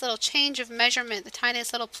tiniest little change of measurement, the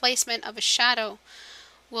tiniest little placement of a shadow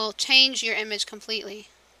will change your image completely.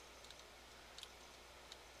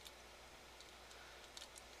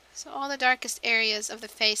 So all the darkest areas of the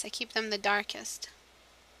face, I keep them the darkest.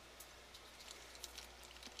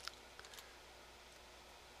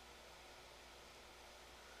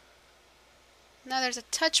 Now there's a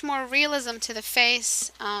touch more realism to the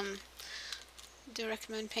face. I do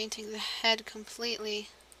recommend painting the head completely.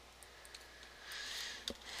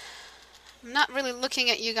 I'm not really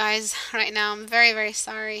looking at you guys right now. I'm very, very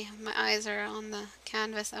sorry. My eyes are on the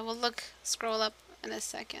canvas. I will scroll up in a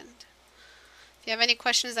second. If you have any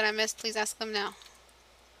questions that I missed, please ask them now.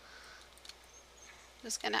 I'm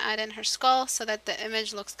just going to add in her skull so that the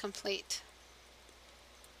image looks complete.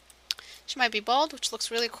 She might be bald, which looks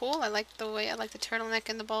really cool. I like the turtleneck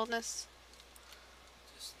and the baldness.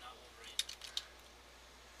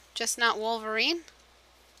 Just not Wolverine?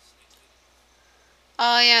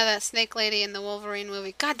 Oh yeah, that snake lady in the Wolverine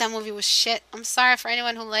movie. God, that movie was shit. I'm sorry for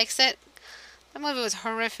anyone who likes it. That movie was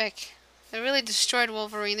horrific. They really destroyed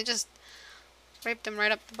Wolverine. They just raped him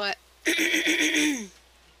right up the butt. You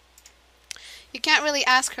can't really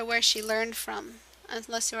ask her where she learned from,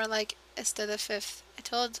 unless you are like Ista the Fifth.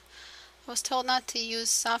 I was told not to use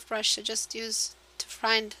soft brush, to just use to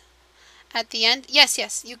find at the end.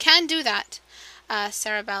 Yes, you can do that,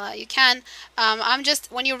 Sarabella. You can.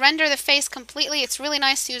 When you render the face completely, it's really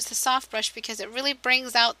nice to use the soft brush because it really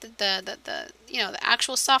brings out the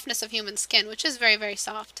actual softness of human skin, which is very, very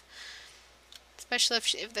soft. Especially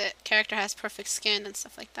if the character has perfect skin and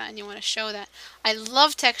stuff like that, and you want to show that. I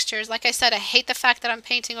love textures. Like I said, I hate the fact that I'm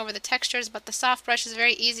painting over the textures, but the soft brush is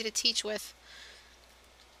very easy to teach with.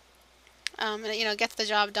 And it gets the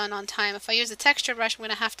job done on time. If I use a texture brush, I'm going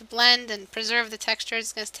to have to blend and preserve the textures.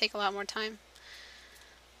 It's going to take a lot more time.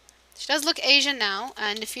 She does look Asian now,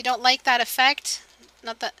 and if you don't like that effect,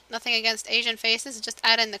 nothing against Asian faces, just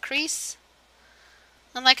add in the crease.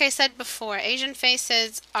 And like I said before, Asian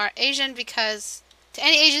faces are Asian because, to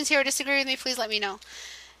any Asians here who disagree with me, please let me know.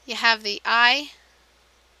 You have the eye,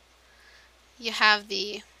 you have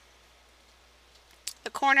the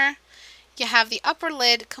corner, you have the upper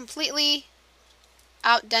lid completely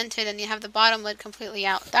outdented, and you have the bottom lid completely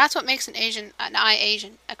out. That's what makes an eye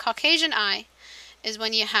Asian. A Caucasian eye is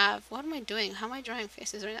when you have, what am I doing? How am I drawing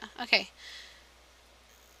faces right now? Okay.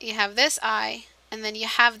 You have this eye, and then you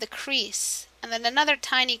have the crease and then another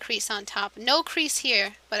tiny crease on top. No crease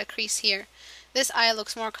here, but a crease here. This eye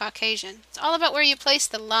looks more Caucasian. It's all about where you place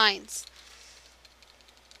the lines.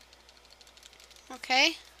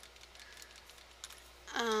 Okay?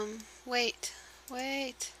 Wait.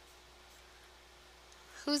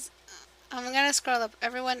 I'm gonna scroll up.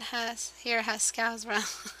 Everyone here has scowls around.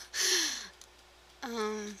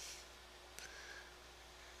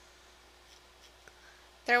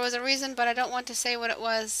 There was a reason, but I don't want to say what it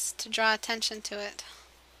was to draw attention to it.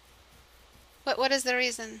 What is the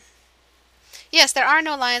reason? Yes, there are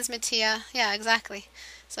no lines, Mattia. Yeah, exactly.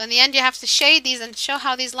 So in the end, you have to shade these and show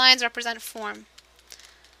how these lines represent form.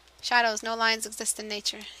 Shadows, no lines exist in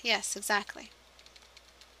nature. Yes, exactly.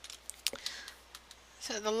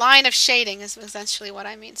 So the line of shading is essentially what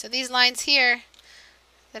I mean. So these lines here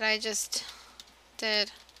that I just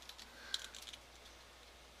did.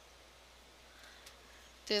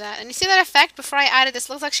 Do that. And you see that effect before I added this?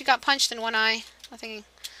 Looks like she got punched in one eye. Nothing.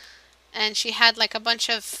 And she had like a bunch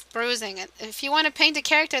of bruising. If you want to paint a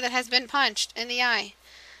character that has been punched in the eye,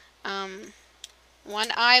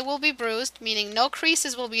 one eye will be bruised, meaning no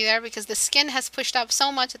creases will be there because the skin has pushed up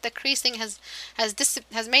so much that the creasing has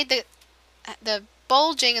made the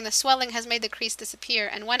bulging and the swelling has made the crease disappear.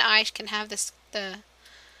 And one eye can have this the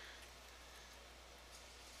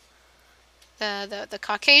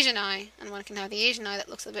Caucasian eye, and one can have the Asian eye that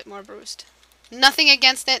looks a bit more bruised. Nothing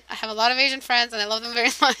against it. I have a lot of Asian friends and I love them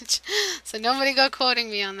very much. So nobody go quoting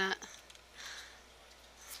me on that.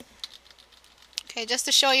 Okay, just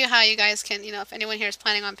to show you how you guys can, if anyone here is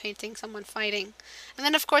planning on painting someone fighting. And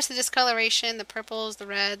then of course the discoloration, the purples, the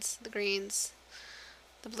reds, the greens,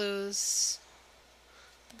 the blues,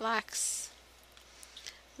 the blacks.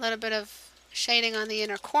 A little bit of shading on the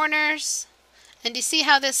inner corners. And do you see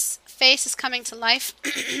how this face is coming to life?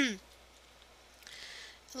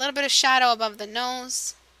 A little bit of shadow above the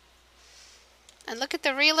nose. And look at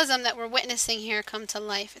the realism that we're witnessing here come to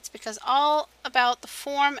life. It's because all about the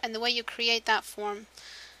form and the way you create that form.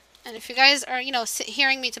 And if you guys are,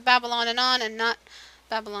 hearing me to babble on and not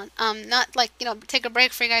Babylon, not like, take a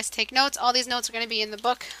break for you guys to take notes. All these notes are going to be in the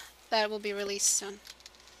book that will be released soon.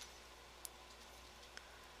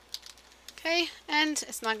 Okay, and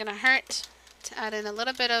it's not going to hurt to add in a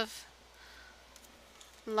little bit of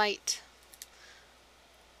light.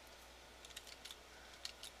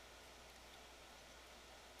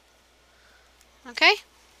 Okay?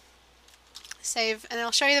 Save, and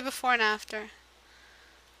I'll show you the before and after.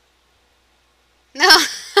 No!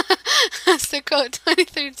 That's the quote,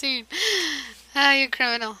 2013. Ah, you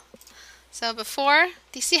criminal. So before,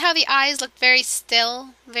 do you see how the eyes looked very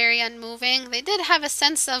still, very unmoving? They did have a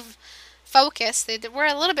sense of focus. They were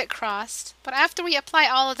a little bit crossed. But after we apply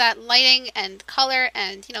all of that lighting and color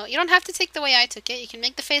and, you don't have to take the way I took it. You can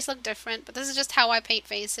make the face look different, but this is just how I paint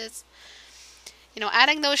faces.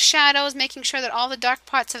 Adding those shadows, making sure that all the dark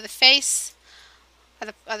parts of the face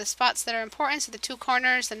are the spots that are important. So the two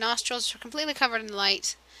corners, the nostrils are completely covered in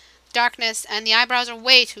light, darkness, and the eyebrows are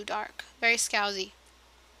way too dark. Very scousy.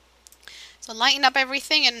 So lighten up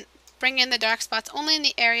everything and bring in the dark spots only in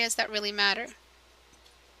the areas that really matter.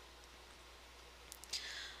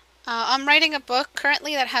 I'm writing a book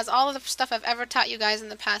currently that has all of the stuff I've ever taught you guys in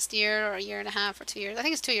the past year or a year and a half or 2 years. I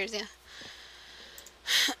think it's 2 years, yeah.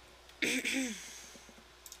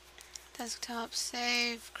 Desktop,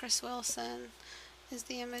 save, Chris Wilson. Is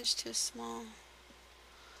the image too small?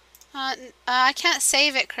 I can't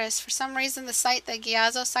save it, Chris. For some reason, the site, the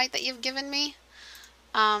Giazzo site that you've given me,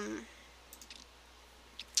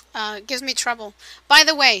 gives me trouble. By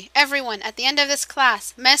the way, everyone, at the end of this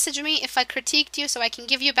class, message me if I critiqued you so I can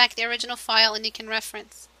give you back the original file and you can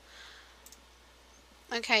reference.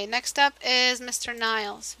 Okay, next up is Mr.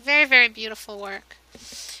 Niles. Very, very beautiful work.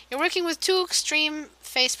 You're working with two extreme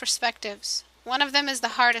face perspectives. One of them is the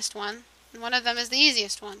hardest one, and one of them is the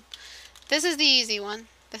easiest one. This is the easy one.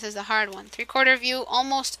 This is the hard one. 3/4 view,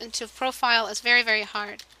 almost into profile, is very, very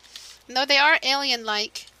hard. And though they are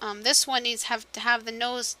alien-like, this one needs to have the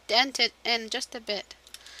nose dented in just a bit.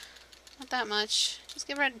 Not that much. Just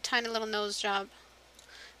give her a tiny little nose job.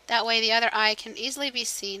 That way the other eye can easily be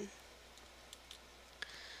seen.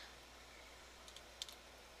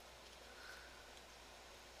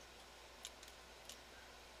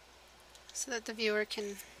 So that the viewer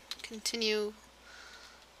can continue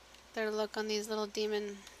their look on these little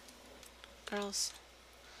demon girls.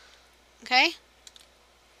 Okay?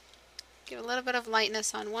 Give a little bit of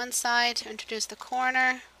lightness on one side to introduce the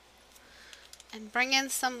corner. And bring in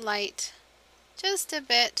some light. Just a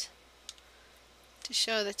bit. To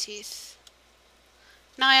show the teeth.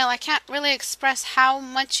 Niall, I can't really express how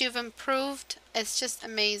much you've improved. It's just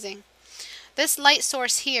amazing. This light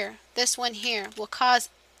source here, this one here, will cause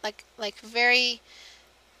like very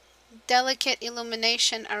delicate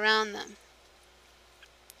illumination around them.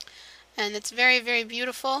 And it's very, very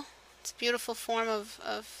beautiful. It's a beautiful form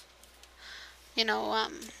of you know,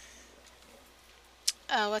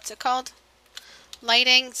 what's it called?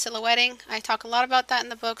 Lighting, silhouetting. I talk a lot about that in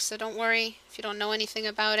the book, so don't worry if you don't know anything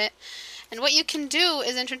about it. And what you can do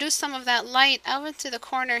is introduce some of that light out into the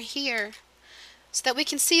corner here so that we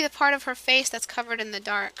can see the part of her face that's covered in the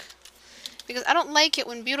dark. Because I don't like it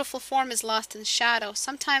when beautiful form is lost in shadow.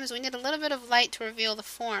 Sometimes we need a little bit of light to reveal the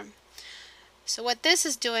form. So what this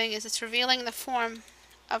is doing is it's revealing the form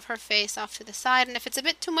of her face off to the side. And if it's a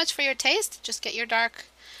bit too much for your taste, just get your dark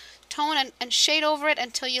tone and shade over it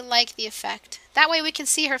until you like the effect. That way we can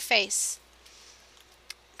see her face.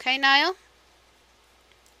 Okay, Niall?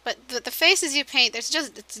 But the faces you paint, it's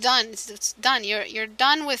done. It's done. You're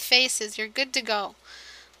done with faces. You're good to go.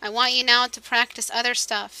 I want you now to practice other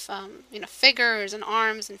stuff, you know, figures and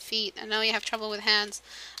arms and feet. I know you have trouble with hands.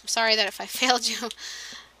 I'm sorry that if I failed you,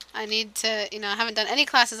 I need to, you know, I haven't done any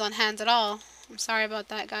classes on hands at all. I'm sorry about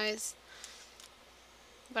that, guys.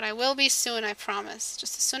 But I will be soon, I promise.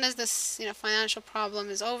 Just as soon as this, you know, financial problem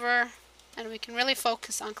is over and we can really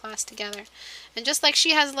focus on class together. And just like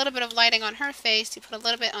she has a little bit of lighting on her face, you put a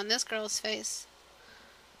little bit on this girl's face.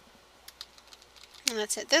 And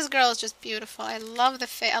that's it. This girl is just beautiful. I love the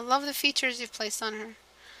features you've placed on her.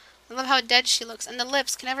 I love how dead she looks. And the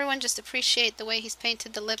lips. Can everyone just appreciate the way he's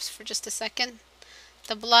painted the lips for just a second?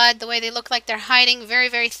 The blood, the way they look like they're hiding. Very,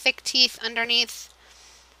 very thick teeth underneath.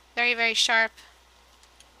 Very, very sharp.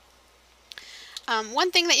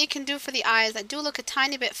 One thing that you can do for the eyes that do look a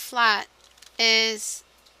tiny bit flat is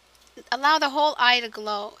allow the whole eye to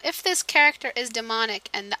glow. If this character is demonic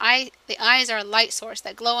and the eyes are a light source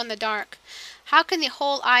that glow in the dark, how can the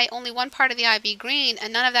whole eye, only one part of the eye be green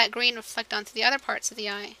and none of that green reflect onto the other parts of the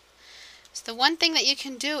eye? So the one thing that you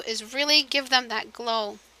can do is really give them that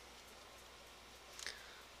glow.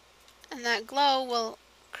 And that glow will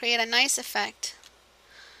create a nice effect.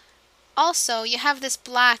 Also, you have this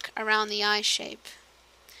black around the eye shape.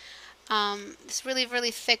 This really,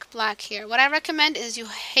 really thick black here. What I recommend is you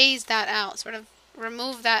haze that out. Sort of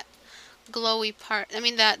remove that glowy part. I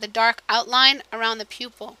mean the dark outline around the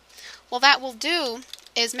pupil. What that will do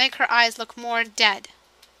is make her eyes look more dead.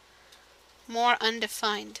 More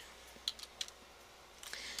undefined.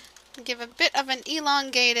 Give a bit of an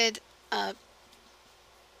elongated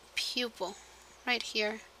pupil right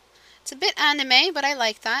here. It's a bit anime, but I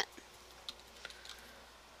like that.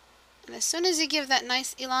 And as soon as you give that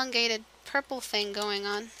nice elongated purple thing going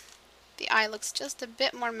on, the eye looks just a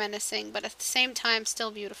bit more menacing, but at the same time still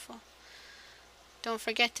beautiful. Don't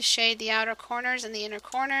forget to shade the outer corners and the inner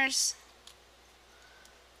corners.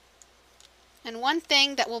 And one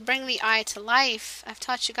thing that will bring the eye to life, I've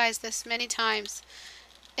taught you guys this many times,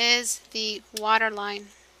 is the waterline.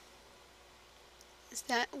 Is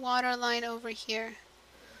that waterline over here.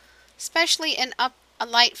 Especially in a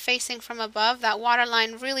light facing from above, that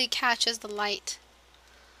waterline really catches the light.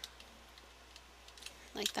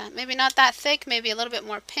 Like that. Maybe not that thick, maybe a little bit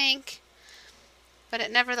more pink, but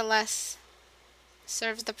it nevertheless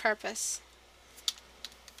serves the purpose.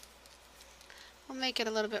 I'll make it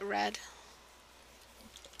a little bit red.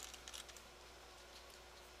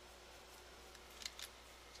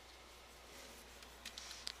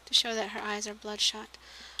 To show that her eyes are bloodshot.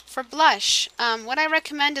 For blush, what I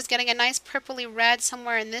recommend is getting a nice purpley red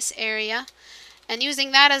somewhere in this area and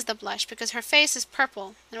using that as the blush because her face is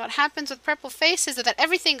purple. And what happens with purple faces is that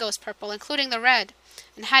everything goes purple, including the red.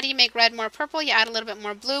 And how do you make red more purple? You add a little bit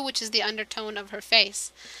more blue, which is the undertone of her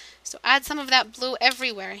face. So add some of that blue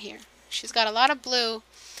everywhere here. She's got a lot of blue,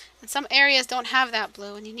 and some areas don't have that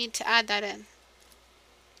blue, and you need to add that in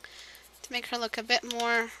to make her look a bit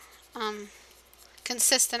more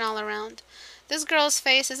consistent all around. This girl's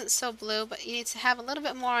face isn't so blue, but you need to have a little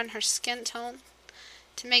bit more on her skin tone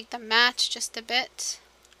to make them match just a bit.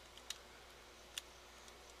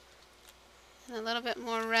 And a little bit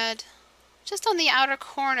more red just on the outer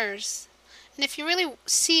corners. And if you really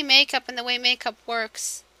see makeup and the way makeup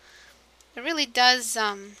works, it really does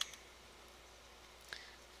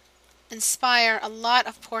inspire a lot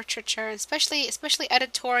of portraiture, especially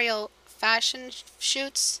editorial fashion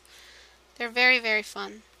shoots. They're very, very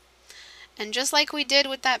fun. And just like we did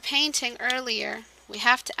with that painting earlier, we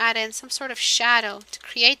have to add in some sort of shadow to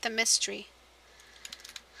create the mystery.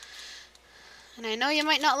 And I know you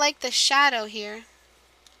might not like the shadow here,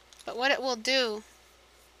 but what it will do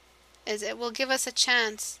is it will give us a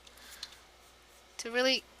chance to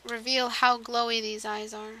really reveal how glowy these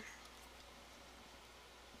eyes are.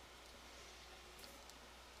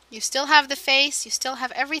 You still have the face, you still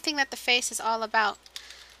have everything that the face is all about.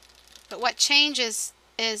 But what changes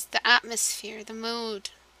is the atmosphere, the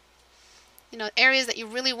mood. You know, areas that you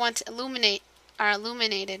really want to illuminate are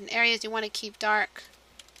illuminated, and areas you want to keep dark.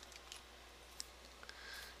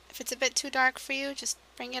 If it's a bit too dark for you, just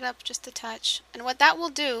bring it up just a touch. And what that will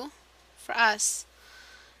do for us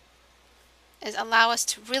is allow us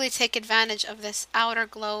to really take advantage of this outer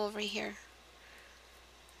glow over here.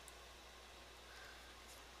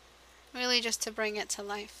 Really just to bring it to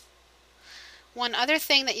life. One other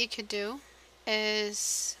thing that you could do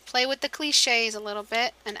is play with the cliches a little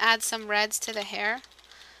bit and add some reds to the hair.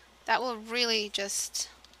 That will really just,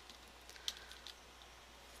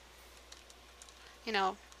 you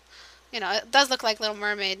know, it does look like Little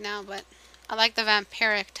Mermaid now, but I like the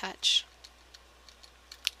vampiric touch.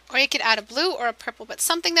 Or you could add a blue or a purple, but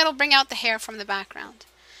something that'll bring out the hair from the background.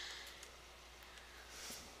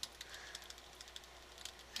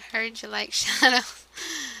 I heard you like shadows.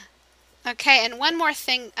 Okay, and one more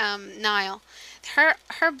thing, Nile.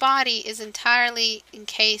 Her body is entirely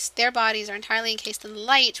encased, their bodies are entirely encased in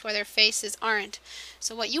light where their faces aren't.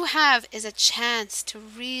 So what you have is a chance to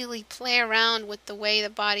really play around with the way the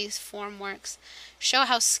body's form works. Show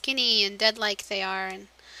how skinny and dead-like they are. And,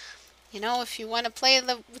 you know, if you want to play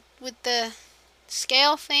with the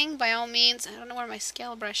scale thing, by all means. I don't know where my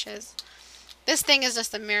scale brush is. This thing is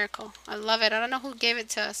just a miracle. I love it. I don't know who gave it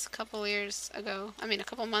to us a couple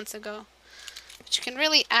months ago. But you can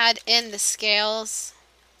really add in the scales.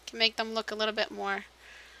 You can make them look a little bit more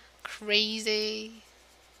crazy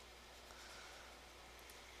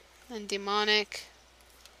and demonic.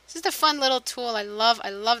 This is a fun little tool. I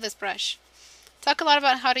love this brush. Talk a lot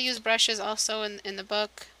about how to use brushes also in the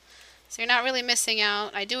book. So you're not really missing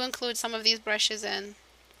out. I do include some of these brushes in.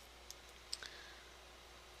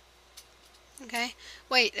 Okay.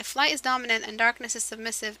 Wait, if light is dominant and darkness is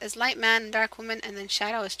submissive, is light man and dark woman and then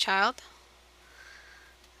shadow is child?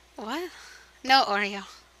 What? No, Oreo.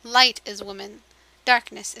 Light is woman.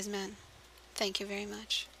 Darkness is man. Thank you very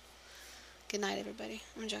much. Good night, everybody.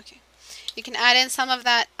 I'm joking. You can add in some of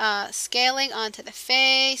that scaling onto the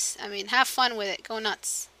face. I mean, have fun with it. Go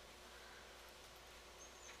nuts.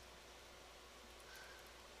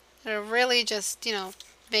 It'll really just, you know,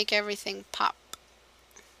 make everything pop.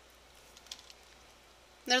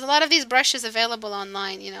 There's a lot of these brushes available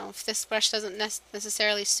online, you know, if this brush doesn't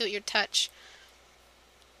necessarily suit your touch.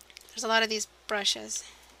 There's a lot of these brushes.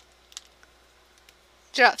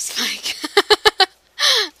 Drop spike.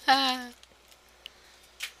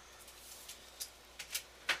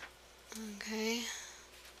 Okay.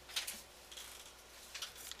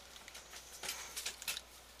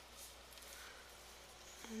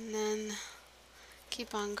 And then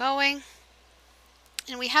keep on going.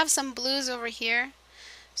 And we have some blues over here.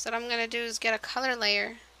 So what I'm going to do is get a color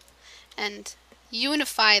layer and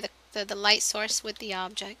unify the light source with the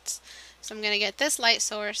objects. So I'm going to get this light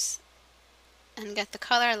source and get the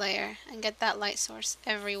color layer and get that light source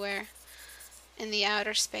everywhere in the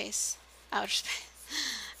outer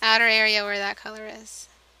area where that color is,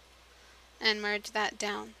 and merge that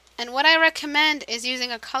down. And what I recommend is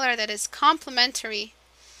using a color that is complementary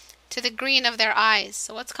to the green of their eyes.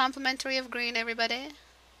 So what's complementary of green, everybody?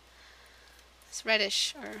 It's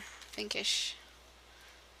reddish or pinkish,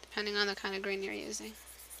 depending on the kind of green you're using.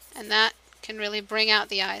 And that can really bring out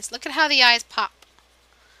the eyes. Look at how the eyes pop.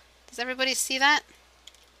 Does everybody see that?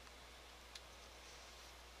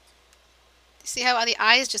 See how the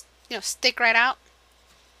eyes just, you know, stick right out?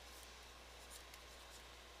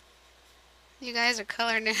 You guys are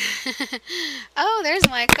color nerds. Oh, there's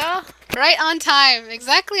Michael. Right on time.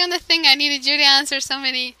 Exactly on the thing I needed you to answer so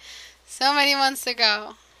many months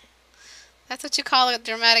ago. That's what you call a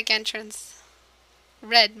dramatic entrance.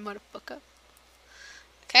 Red, motherfucker.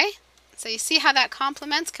 Okay? So you see how that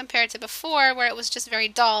complements compared to before where it was just very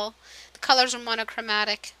dull. The colors were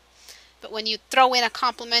monochromatic. But when you throw in a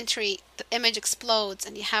complementary, the image explodes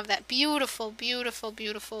and you have that beautiful, beautiful,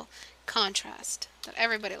 beautiful contrast that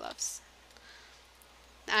everybody loves.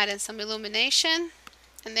 Add in some illumination,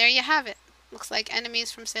 and there you have it. Looks like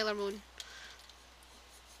enemies from Sailor Moon.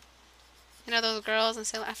 You know those girls in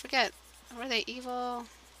Sailor... I forget. Were they evil?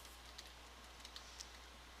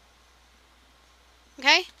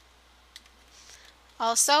 Okay?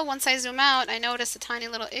 Also, once I zoom out, I notice a tiny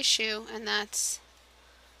little issue, and that's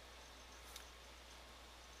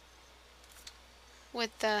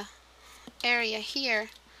with the area here.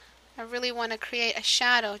 I really want to create a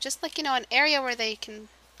shadow, just like, you know, an area where they can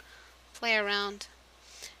play around.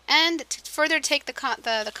 And to further take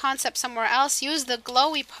the concept somewhere else, use the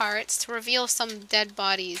glowy parts to reveal some dead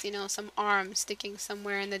bodies, you know, some arms sticking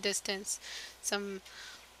somewhere in the distance, some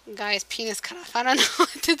guy's penis cut off. I don't know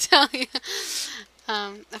what to tell you.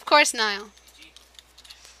 Of course, Niall.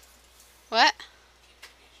 What?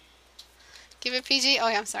 Give it PG? Oh,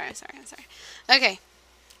 yeah, I'm sorry. Okay.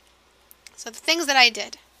 So the things that I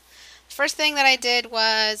did. First thing that I did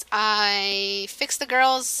was I fixed the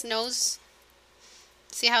girl's nose.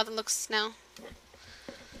 See how it looks now?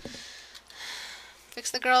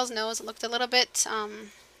 Fixed the girl's nose. It looked a little bit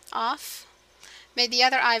off. Made the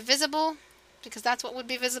other eye visible, because that's what would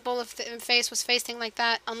be visible if the face was facing like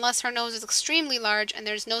that, unless her nose is extremely large and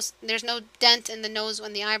there's no dent in the nose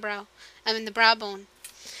and the eyebrow, in the brow bone.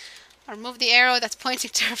 I removed the arrow that's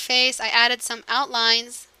pointing to her face. I added some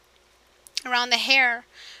outlines around the hair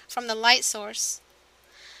from the light source.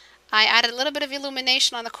 I added a little bit of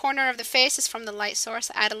illumination on the corner of the faces from the light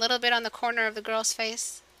source. I added a little bit on the corner of the girl's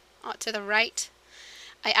face to the right.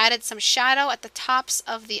 I added some shadow at the tops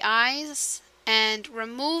of the eyes and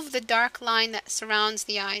removed the dark line that surrounds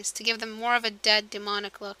the eyes to give them more of a dead,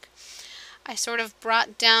 demonic look. I sort of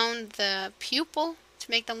brought down the pupil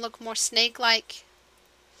to make them look more snake-like.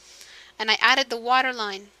 And I added the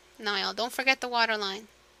waterline, Niall. Don't forget the waterline.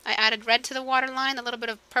 I added red to the waterline, a little bit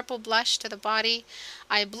of purple blush to the body.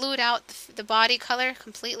 I blued out the body color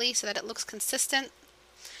completely so that it looks consistent.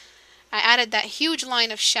 I added that huge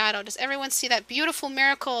line of shadow. Does everyone see that beautiful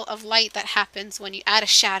miracle of light that happens when you add a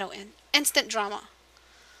shadow in? Instant drama,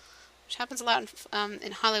 which happens a lot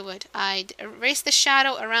in Hollywood. I erased the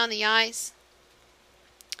shadow around the eyes.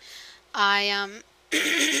 I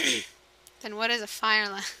then what is a fire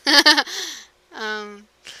line?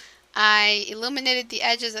 I illuminated the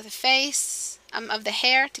edges of the face, of the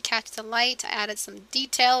hair to catch the light. I added some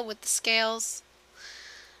detail with the scales.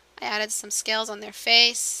 I added some scales on their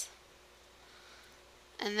face.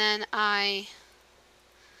 And then I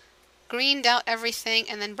greened out everything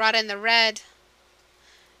and then brought in the red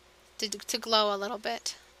to glow a little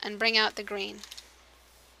bit and bring out the green.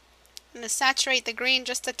 I'm going to saturate the green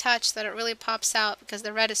just a touch so that it really pops out, because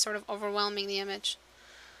the red is sort of overwhelming the image.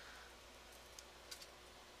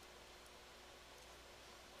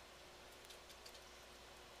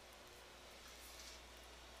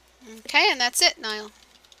 Okay, and that's it, Niall.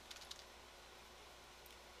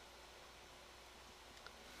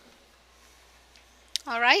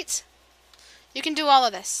 Alright? You can do all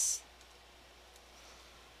of this.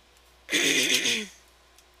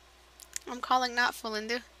 I'm calling not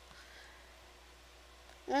Fulindu.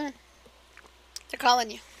 They're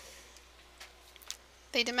calling you.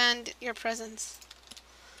 They demand your presence.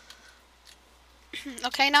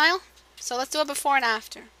 Okay, Niall? So let's do a before and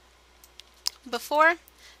after. Before,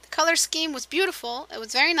 the color scheme was beautiful. It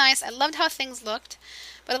was very nice. I loved how things looked.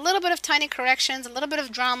 But a little bit of tiny corrections, a little bit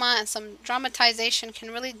of drama, and some dramatization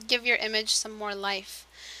can really give your image some more life.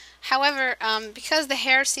 However, because the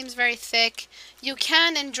hair seems very thick, you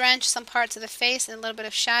can endrench some parts of the face in a little bit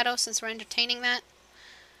of shadow, since we're entertaining that.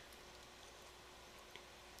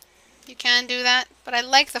 You can do that, but I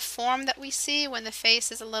like the form that we see when the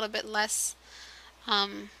face is a little bit less,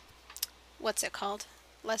 what's it called?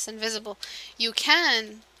 Less invisible. You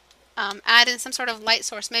can add in some sort of light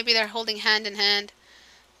source. Maybe they're holding hand in hand.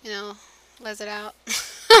 You know, let it out.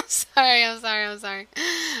 I'm sorry.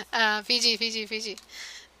 PG.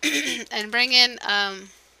 And bring in,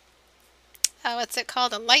 what's it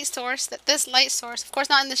called? A light source. This light source, of course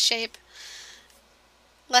not in this shape.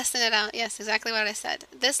 Lessen it out. Yes, exactly what I said.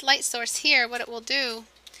 This light source here, what it will do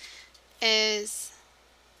is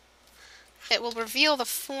it will reveal the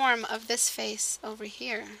form of this face over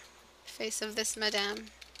here. Face of this madame.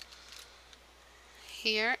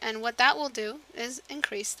 Here, and what that will do is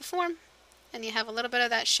increase the form, and you have a little bit of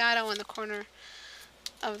that shadow in the corner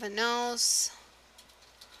of the nose,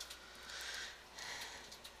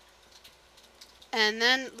 and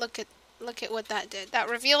then look at what that did. That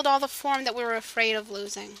revealed all the form that we were afraid of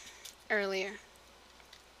losing earlier,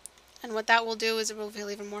 and what that will do is it will reveal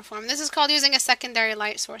even more form. This is called using a secondary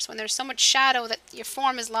light source. When there's so much shadow that your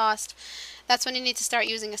form is lost, that's when you need to start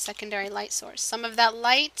using a secondary light source. Some of that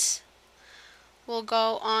light will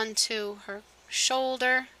go onto her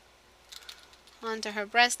shoulder, onto her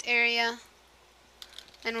breast area,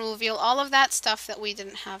 and will reveal all of that stuff that we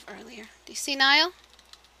didn't have earlier. Do you see, Niall?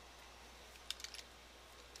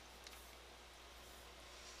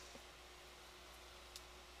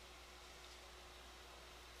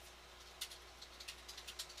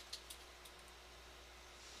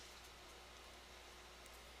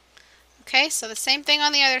 Okay, so the same thing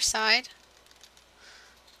on the other side.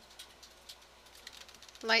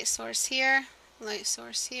 Light source here, light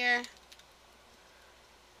source here.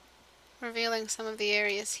 Revealing some of the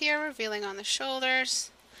areas here, revealing on the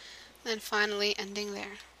shoulders, and finally ending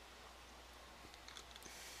there.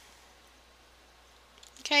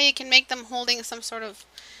 Okay, you can make them holding some sort of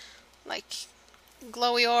like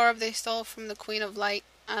glowy orb they stole from the Queen of Light.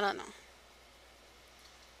 I don't know.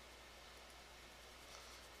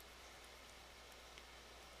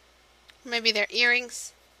 Maybe they're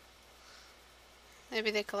earrings.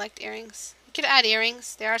 Maybe they collect earrings. You could add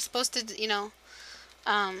earrings. They are supposed to, you know,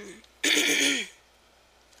 I'll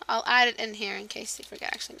add it in here in case you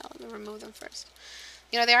forget. Actually, no, let me remove them first.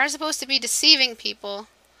 You know, they are supposed to be deceiving people.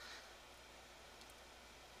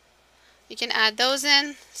 You can add those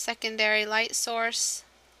in. Secondary light source.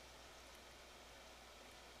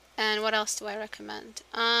 And what else do I recommend?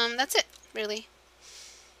 That's it, really.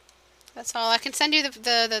 That's all. I can send you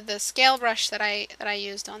the scale brush that I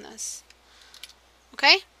used on this.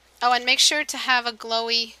 Okay? Oh, and make sure to have a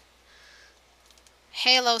glowy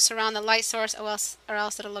halo surround the light source, or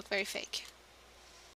else it'll look very fake.